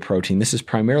primarily a protein, this is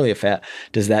primarily a fat.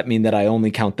 Does that mean that I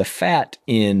only count the fat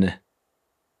in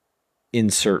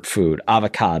insert food?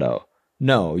 Avocado.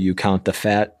 No, you count the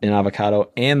fat in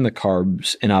avocado and the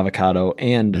carbs in avocado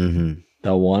and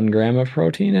the 1 gram of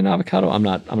protein in avocado. I'm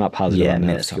not positive on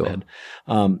that off the top of my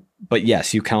head. But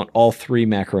yes, you count all 3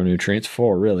 macronutrients,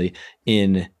 4 really,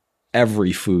 in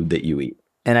every food that you eat.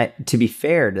 And to be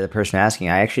fair to the person asking,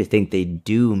 I actually think they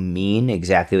do mean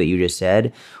exactly what you just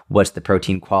said. What's the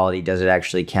protein quality? Does it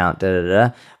actually count?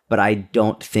 But I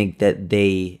don't think that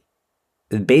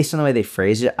based on the way they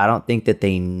phrase it, I don't think that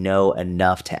they know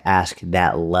enough to ask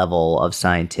that level of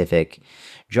scientific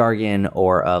jargon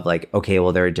or of like, okay,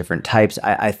 well, there are different types.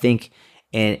 I think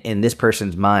in this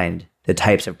person's mind, the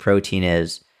types of protein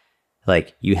is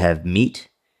like you have meat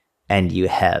and you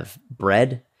have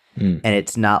bread, and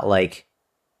it's not like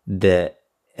the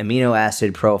amino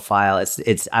acid profile.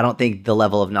 It's I don't think the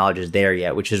level of knowledge is there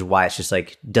yet, which is why it's just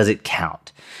like, does it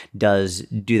count? Do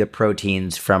the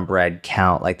proteins from bread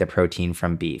count like the protein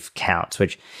from beef counts?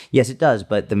 Which, yes, it does,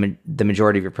 but the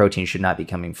majority of your protein should not be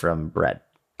coming from bread.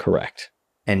 Correct.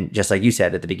 And just like you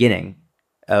said at the beginning,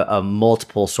 a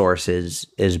multiple sources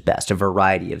is best. A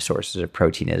variety of sources of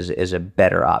protein is a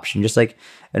better option. Just like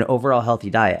an overall healthy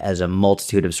diet has a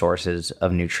multitude of sources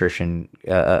of nutrition,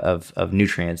 of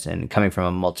nutrients, and coming from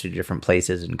a multitude of different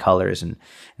places and colors and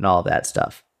all of that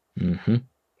stuff. Mm-hmm.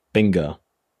 Bingo.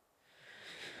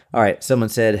 All right. Someone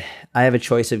said, I have a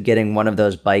choice of getting one of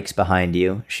those bikes behind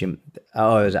you.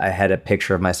 I had a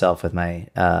picture of myself with my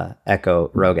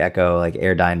Rogue Echo, like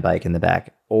Airdyne bike in the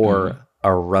back, or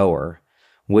a rower.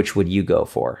 Which would you go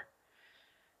for?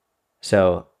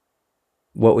 So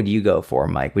what would you go for,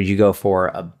 Mike? Would you go for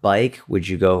a bike? Would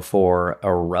you go for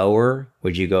a rower?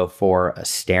 Would you go for a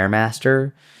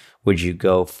Stairmaster? Would you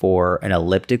go for an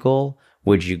elliptical?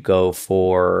 Would you go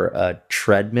for a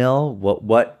treadmill?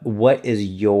 What is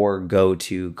your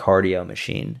go-to cardio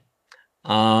machine?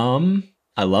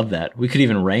 I love that. We could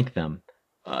even rank them.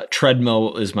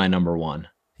 Treadmill is my number 1.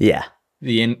 Yeah.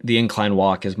 The incline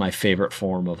walk is my favorite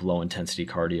form of low intensity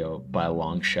cardio by a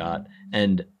long shot.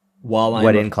 And while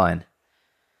I'm incline?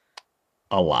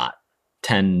 A lot.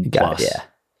 10 plus. Yeah.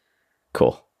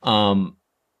 Cool.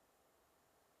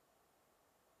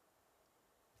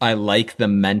 I like the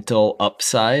mental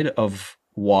upside of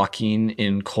walking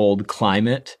in cold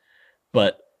climate,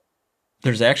 but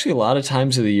there's actually a lot of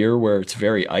times of the year where it's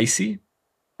very icy.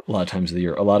 A lot of times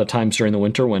during the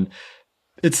winter when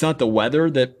it's not the weather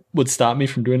that would stop me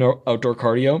from doing outdoor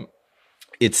cardio.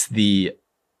 It's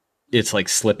like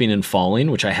slipping and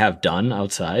falling, which I have done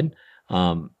outside.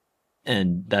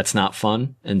 And that's not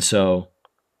fun. And so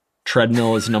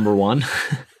treadmill is number 1.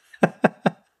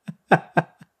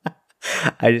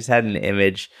 I just had an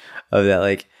image of that.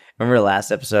 Like, remember the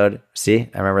last episode? I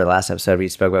remember the last episode we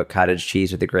spoke about cottage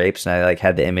cheese with the grapes, and I like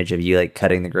had the image of you like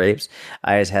cutting the grapes.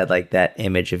 I just had like that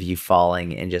image of you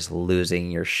falling and just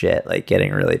losing your shit, like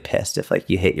getting really pissed if like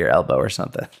you hit your elbow or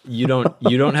something. You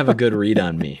don't have a good read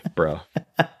on me, bro.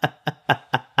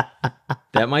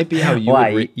 That might be how you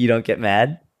Why? You don't get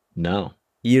mad? No.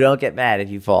 You don't get mad if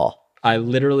you fall. I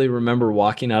literally remember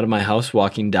walking out of my house,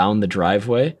 walking down the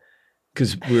driveway,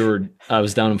 because I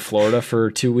was down in Florida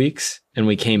for 2 weeks and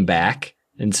we came back.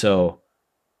 And so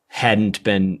hadn't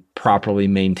been properly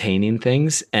maintaining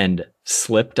things and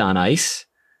slipped on ice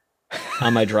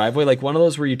on my driveway. Like one of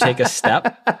those where you take a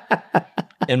step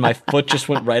and my foot just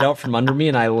went right out from under me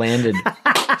and I landed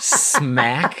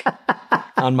smack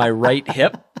on my right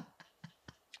hip.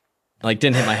 Like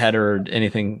didn't hit my head or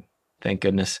anything, thank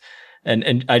goodness.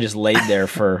 And I just laid there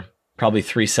for probably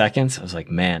 3 seconds. I was like,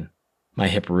 man, my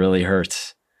hip really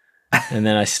hurts. And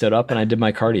then I stood up and I did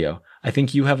my cardio. I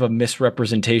think you have a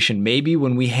misrepresentation. Maybe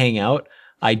when we hang out,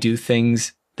 I do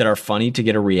things that are funny to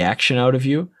get a reaction out of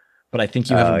you, but I think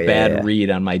you have a bad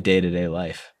read on my day-to-day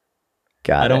life.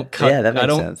 Got I don't it. cut That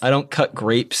makes sense. I don't cut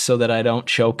grapes so that I don't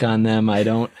choke on them. I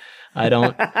don't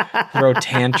throw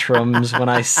tantrums when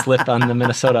I slip on the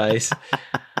Minnesota ice.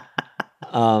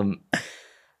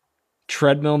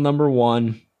 Treadmill number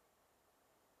 1.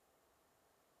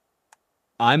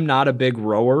 I'm not a big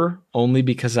rower only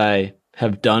because I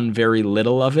have done very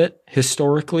little of it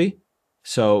historically.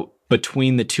 So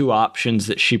between the two options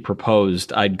that she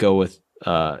proposed, I'd go with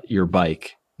your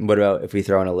bike. What about if we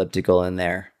throw an elliptical in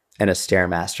there and a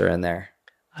Stairmaster in there?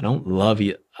 I don't love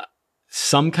you.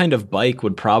 Some kind of bike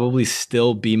would probably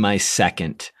still be my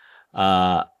second,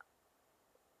 even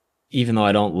though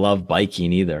I don't love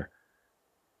biking either.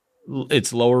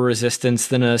 It's lower resistance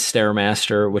than a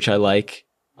Stairmaster, which I like.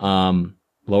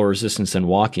 Lower resistance than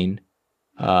walking.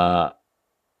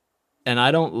 And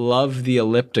I don't love the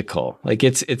elliptical. Like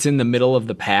it's in the middle of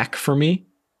the pack for me.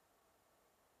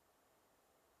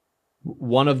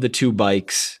 One of the two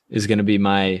bikes is going to be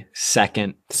my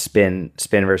second. Spin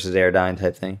versus airdyne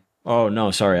type thing. Oh no,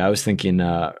 sorry. I was thinking,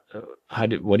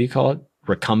 what do you call it?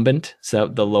 Recumbent? Is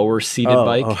that the lower seated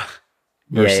bike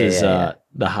versus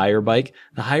the higher bike?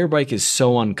 The higher bike is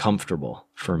so uncomfortable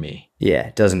for me. Yeah,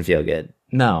 it doesn't feel good.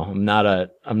 No, I'm not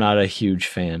a huge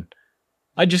fan.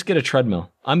 I just get a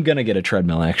treadmill. I'm gonna get a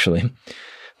treadmill actually.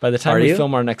 By the time we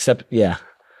film our next episode, yeah.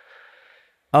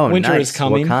 Oh, winter nice. is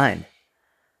coming. What kind?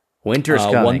 Winter's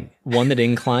coming. One that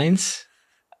inclines.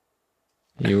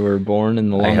 You were born in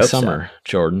the long summer, so.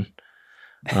 Jordan.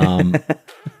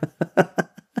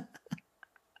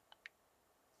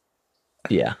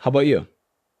 Yeah. How about you?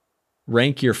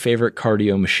 Rank your favorite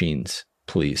cardio machines,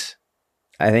 please.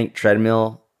 I think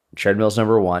treadmill's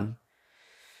number 1.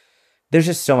 There's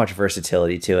just so much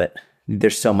versatility to it.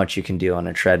 There's so much you can do on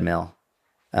a treadmill.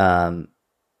 So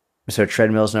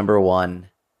treadmill's number 1,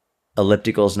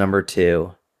 elliptical's number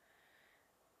 2,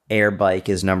 air bike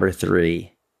is number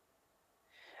 3.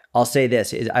 I'll say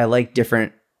this, I like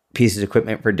different pieces of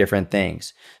equipment for different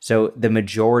things. So the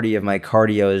majority of my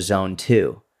cardio is zone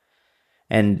 2.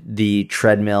 And the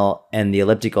treadmill and the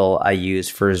elliptical I use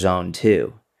for zone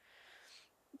 2.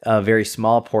 A very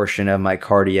small portion of my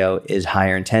cardio is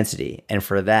higher intensity. And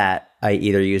for that, I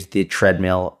either use the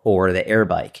treadmill or the air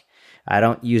bike. I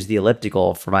don't use the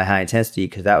elliptical for my high intensity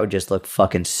because that would just look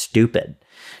fucking stupid.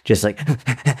 Just like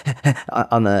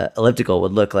on the elliptical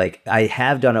would look like. I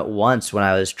have done it once when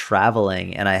I was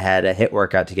traveling and I had a HIIT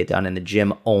workout to get done and the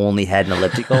gym only had an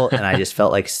elliptical and I just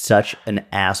felt like such an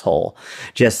asshole.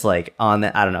 Just like on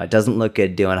the, I don't know, it doesn't look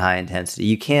good doing high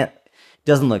intensity. It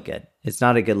doesn't look good. It's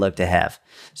not a good look to have.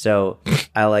 So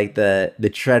I like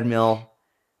the treadmill,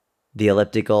 the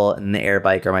elliptical, and the air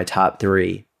bike are my top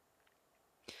 3.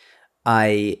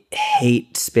 I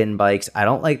hate spin bikes. I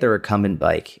don't like the recumbent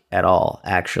bike at all,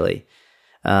 actually.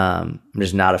 I'm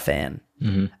just not a fan.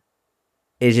 Mm-hmm.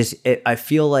 I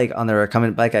feel like on the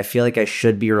recumbent bike, I feel like I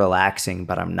should be relaxing,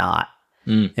 but I'm not.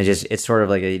 It's sort of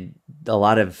like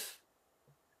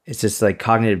it's just like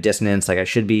cognitive dissonance. Like I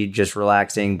should be just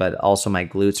relaxing, but also my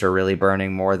glutes are really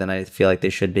burning more than I feel like they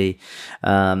should be.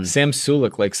 Sam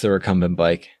Sulik likes the recumbent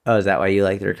bike. Oh, is that why you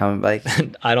like the recumbent bike?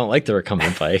 I don't like the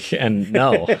recumbent bike. And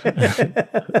no,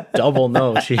 double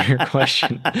no to your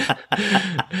question.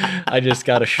 I just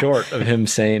got a short of him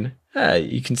saying,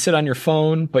 you can sit on your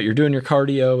phone, but you're doing your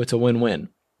cardio. It's a win-win.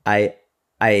 I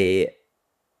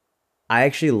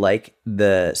actually like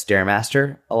the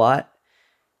Stairmaster a lot.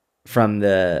 From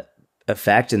the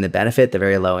effect and the benefit, the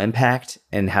very low impact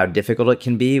and how difficult it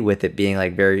can be with it being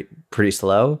like pretty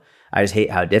slow. I just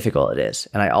hate how difficult it is.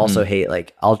 And I also hate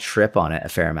like I'll trip on it a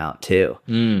fair amount too.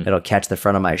 It'll catch the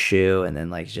front of my shoe and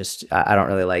then like just I don't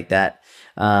really like that.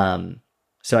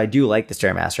 So I do like the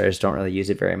Stairmaster. I just don't really use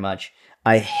it very much.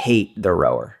 I hate the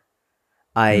rower.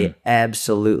 I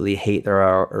absolutely hate the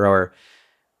rower.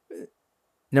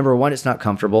 Number 1, it's not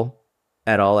comfortable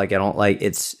at all. Like I don't like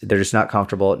they're just not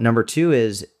comfortable. Number 2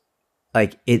 is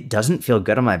like it doesn't feel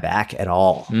good on my back at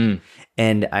all.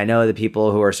 And I know the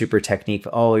people who are super technique,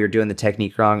 oh, you're doing the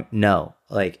technique wrong. No,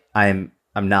 like I'm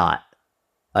not.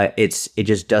 it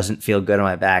just doesn't feel good on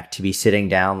my back to be sitting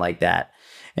down like that,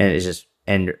 and it's just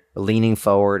and leaning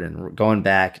forward and going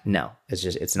back. No,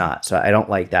 it's not. So I don't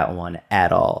like that one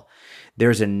at all.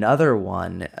 There's another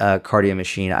one, cardio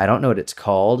machine. I don't know what it's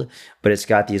called, but it's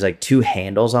got these like two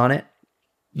handles on it,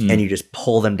 and you just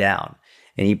pull them down.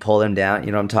 And you pull them down.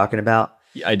 You know what I'm talking about?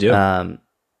 Yeah, I do.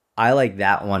 I like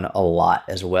that one a lot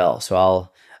as well. So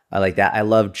I like that. I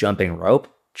love jumping rope.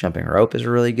 Jumping rope is a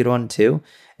really good one too.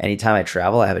 Anytime I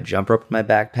travel, I have a jump rope in my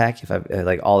backpack. If I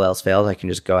like all else fails, I can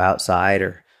just go outside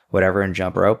or whatever and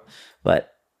jump rope.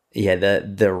 But yeah,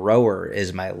 the rower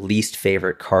is my least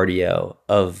favorite cardio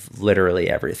of literally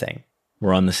everything.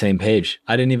 We're on the same page.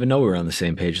 I didn't even know we were on the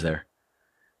same page there.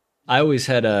 I always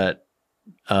had a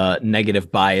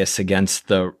negative bias against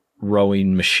the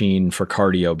rowing machine for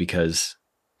cardio because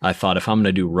I thought if I'm going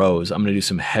to do rows, I'm going to do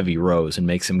some heavy rows and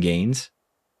make some gains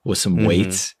with some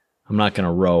weights. I'm not going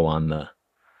to row on the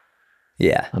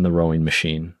rowing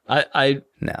machine. I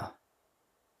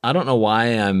don't know why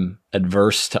I'm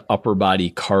adverse to upper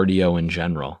body cardio in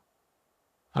general.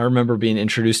 I remember being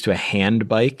introduced to a hand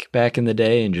bike back in the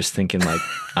day and just thinking like,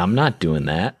 I'm not doing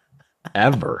that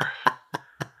ever.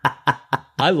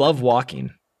 I love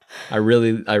walking. I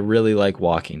really like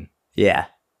walking. Yeah.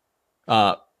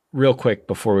 Real quick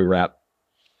before we wrap,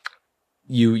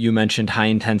 you mentioned high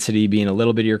intensity being a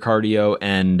little bit of your cardio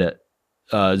and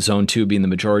zone 2 being the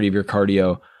majority of your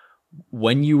cardio.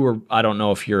 When you were, I don't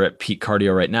know if you're at peak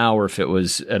cardio right now or if it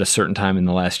was at a certain time in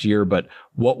the last year, but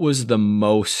what was the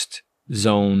most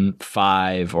zone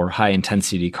 5 or high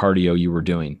intensity cardio you were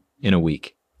doing in a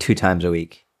week? 2 times a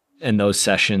week. And those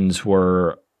sessions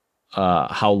were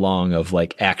how long of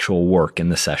like actual work in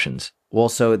the sessions? Well,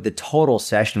 so the total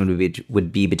session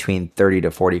would be between 30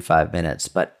 to 45 minutes,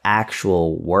 but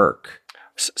actual work.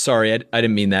 Sorry, I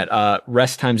didn't mean that.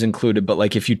 Rest times included, but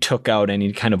like if you took out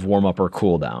any kind of warm up or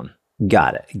cool down.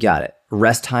 Got it.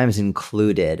 Rest times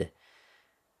included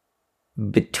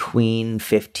between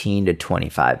 15 to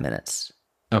 25 minutes.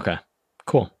 Okay,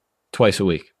 cool. Twice a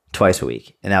week.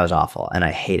 And that was awful. And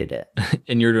I hated it.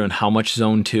 And you're doing how much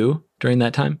zone 2 during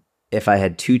that time? If I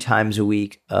had 2 times a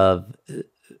week of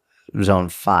zone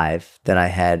 5, then I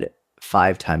had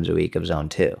 5 times a week of zone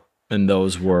 2. And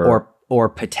those were... Or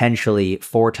potentially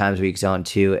 4 times a week zone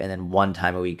 2 and then 1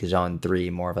 time a week zone 3,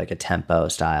 more of like a tempo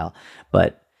style.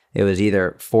 But it was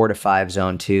either 4 to 5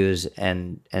 zone 2s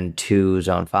and 2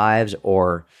 zone 5s,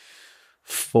 or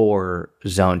 4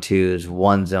 zone 2s,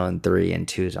 1 zone 3, and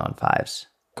 2 zone 5s.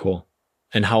 Cool.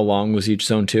 And how long was each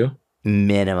zone 2?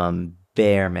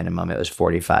 Bare minimum, it was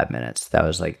 45 minutes. That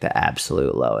was like the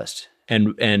absolute lowest.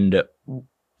 And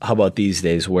how about these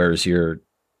days? What does your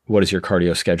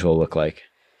cardio schedule look like?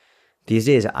 These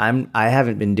days, I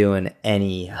haven't been doing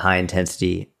any high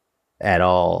intensity at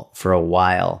all for a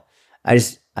while. I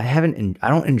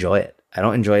don't enjoy it. I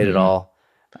don't enjoy it at all.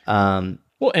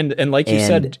 Well, and like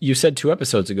you said 2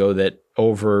 episodes ago that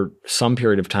over some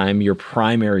period of time, your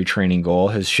primary training goal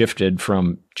has shifted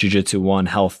from Jiu-Jitsu 1,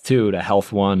 Health 2 to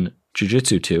Health 1,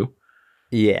 Jiu-Jitsu 2.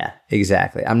 Yeah,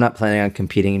 exactly. I'm not planning on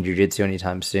competing in Jiu-Jitsu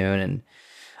anytime soon. And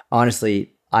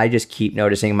honestly, I just keep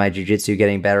noticing my jiu-jitsu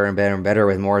getting better and better and better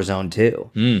with more zone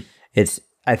 2.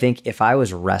 I think if I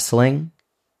was wrestling,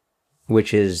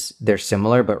 they're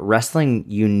similar, but wrestling,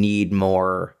 you need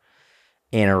more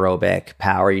anaerobic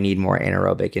power. You need more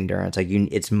anaerobic endurance. Like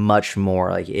it's much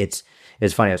more like it's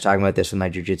funny. I was talking about this with my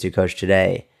jiu-jitsu coach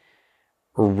today.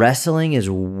 Wrestling is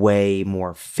way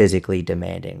more physically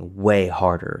demanding, way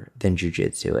harder than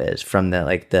jiu-jitsu is from the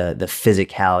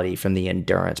physicality, from the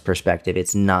endurance perspective.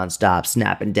 It's nonstop,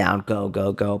 snapping down, go,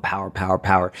 go, go,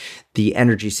 power. The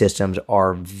energy systems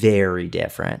are very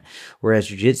different. Whereas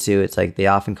jiu-jitsu, it's like they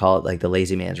often call it like the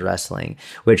lazy man's wrestling,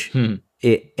 which and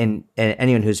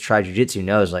anyone who's tried jiu-jitsu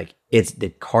knows like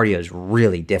the cardio is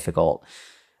really difficult,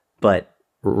 but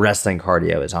wrestling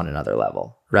cardio is on another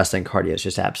level. Wrestling cardio is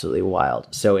just absolutely wild.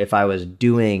 So if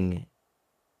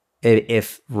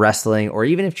wrestling or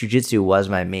even if jiu-jitsu was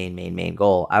my main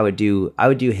goal, I would do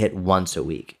HIIT once a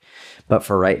week. But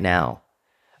for right now,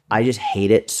 I just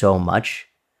hate it so much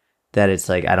that it's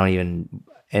like I don't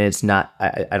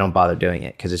bother doing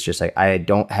it because it's just like I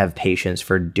don't have patience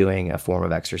for doing a form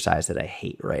of exercise that I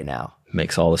hate right now.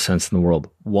 Makes all the sense in the world.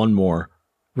 One more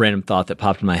random thought that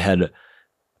popped in my head.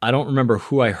 I don't remember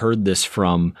who I heard this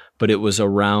from, but it was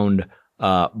around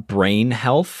brain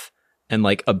health and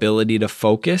like ability to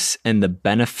focus and the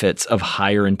benefits of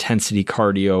higher intensity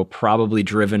cardio, probably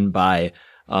driven by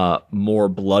more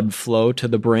blood flow to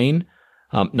the brain.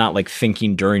 Not like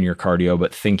thinking during your cardio,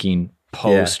 but thinking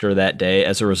post or that day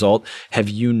as a result. Have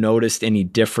you noticed any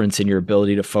difference in your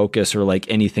ability to focus or like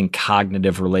anything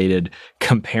cognitive related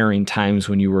comparing times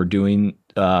when you were doing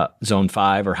zone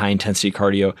 5 or high intensity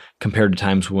cardio compared to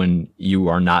times when you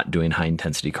are not doing high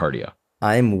intensity cardio?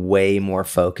 I'm way more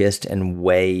focused and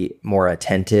way more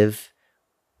attentive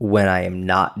when I am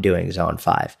not doing zone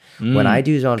 5. When I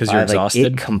do zone 5, like,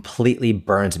 it completely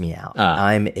burns me out.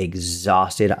 I'm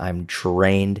exhausted. I'm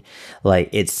drained. Like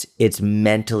it's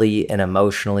mentally and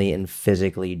emotionally and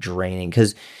physically draining.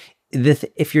 Because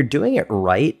if you're doing it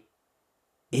right,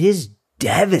 it is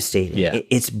devastating. Yeah.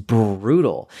 It's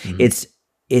brutal. Mm-hmm.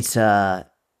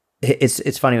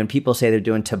 It's funny when people say they're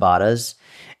doing Tabatas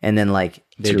and then like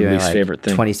they're doing like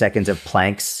 20 seconds of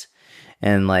planks.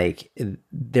 And like,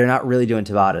 they're not really doing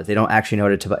Tabata. They don't actually know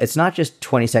what a Tabata. It's not just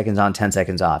 20 seconds on, 10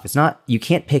 seconds off. It's not, you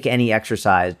can't pick any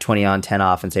exercise, 20 on, 10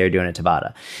 off, and say you're doing a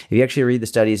Tabata. If you actually read the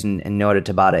studies and know what a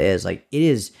Tabata is, like, it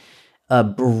is a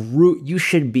brute. You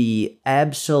should be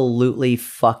absolutely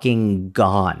fucking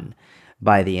gone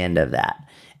by the end of that.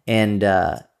 And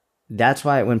that's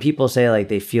why when people say like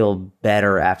they feel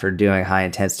better after doing high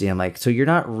intensity, I'm like, so you're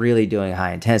not really doing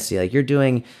high intensity. Like, you're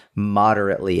doing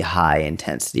moderately high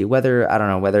intensity, whether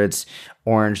it's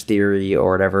Orange Theory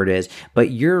or whatever it is,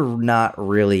 but you're not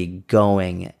really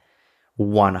going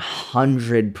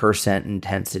 100%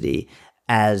 intensity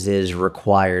as is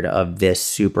required of this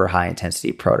super high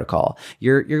intensity protocol.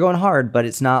 You're going hard, but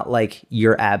it's not like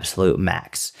your absolute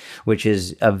max, which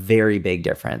is a very big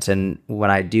difference. And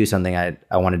when I do something, I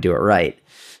want to do it right.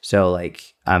 So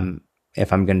like,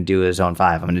 if I'm going to do a zone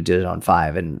 5, I'm going to do a zone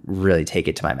 5 and really take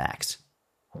it to my max.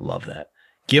 Love that.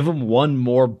 Give them one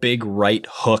more big right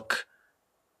hook.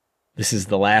 This is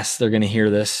the last they're going to hear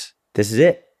this. This is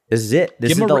it. This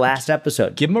is the last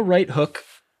episode. Give them a right hook,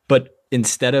 but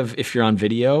instead of, if you're on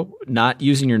video, not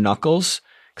using your knuckles,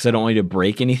 because I don't want you to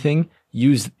break anything,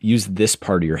 use this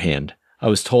part of your hand. I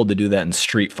was told to do that in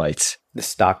street fights. The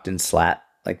Stockton slat,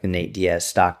 like the Nate Diaz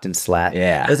Stockton slat.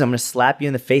 Yeah. Listen, I'm going to slap you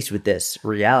in the face with this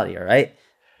reality, all right?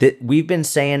 That we've been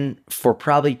saying for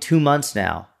probably 2 months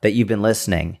now that you've been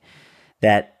listening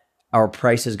that our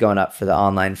price is going up for the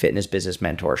online fitness business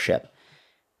mentorship.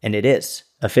 And it is,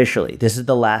 officially. This is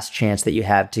the last chance that you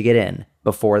have to get in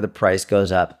before the price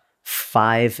goes up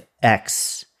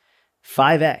 5x.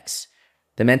 5x.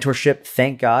 The mentorship,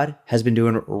 thank God, has been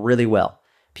doing really well.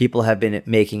 People have been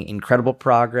making incredible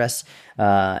progress,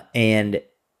 and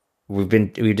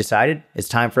we've decided it's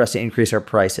time for us to increase our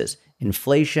prices.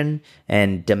 Inflation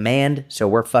and demand, so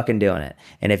we're fucking doing it.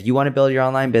 And if you want to build your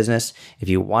online business, if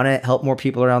you want to help more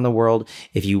people around the world,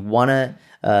 if you want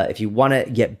to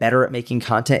get better at making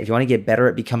content, if you want to get better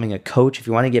at becoming a coach, if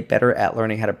you want to get better at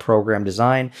learning how to program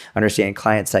design, understand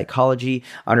client psychology,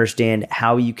 understand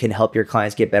how you can help your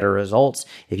clients get better results,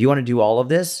 if you want to do all of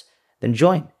this, then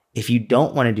join. If you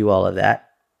don't want to do all of that,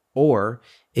 or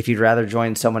if you'd rather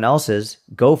join someone else's,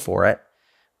 go for it.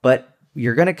 But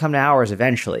you're going to come to ours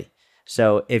eventually.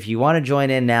 So if you want to join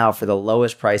in now for the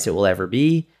lowest price it will ever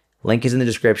be, link is in the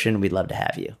description. We'd love to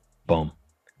have you. Boom.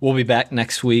 We'll be back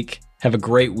next week. Have a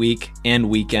great week and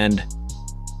weekend.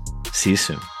 See you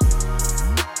soon.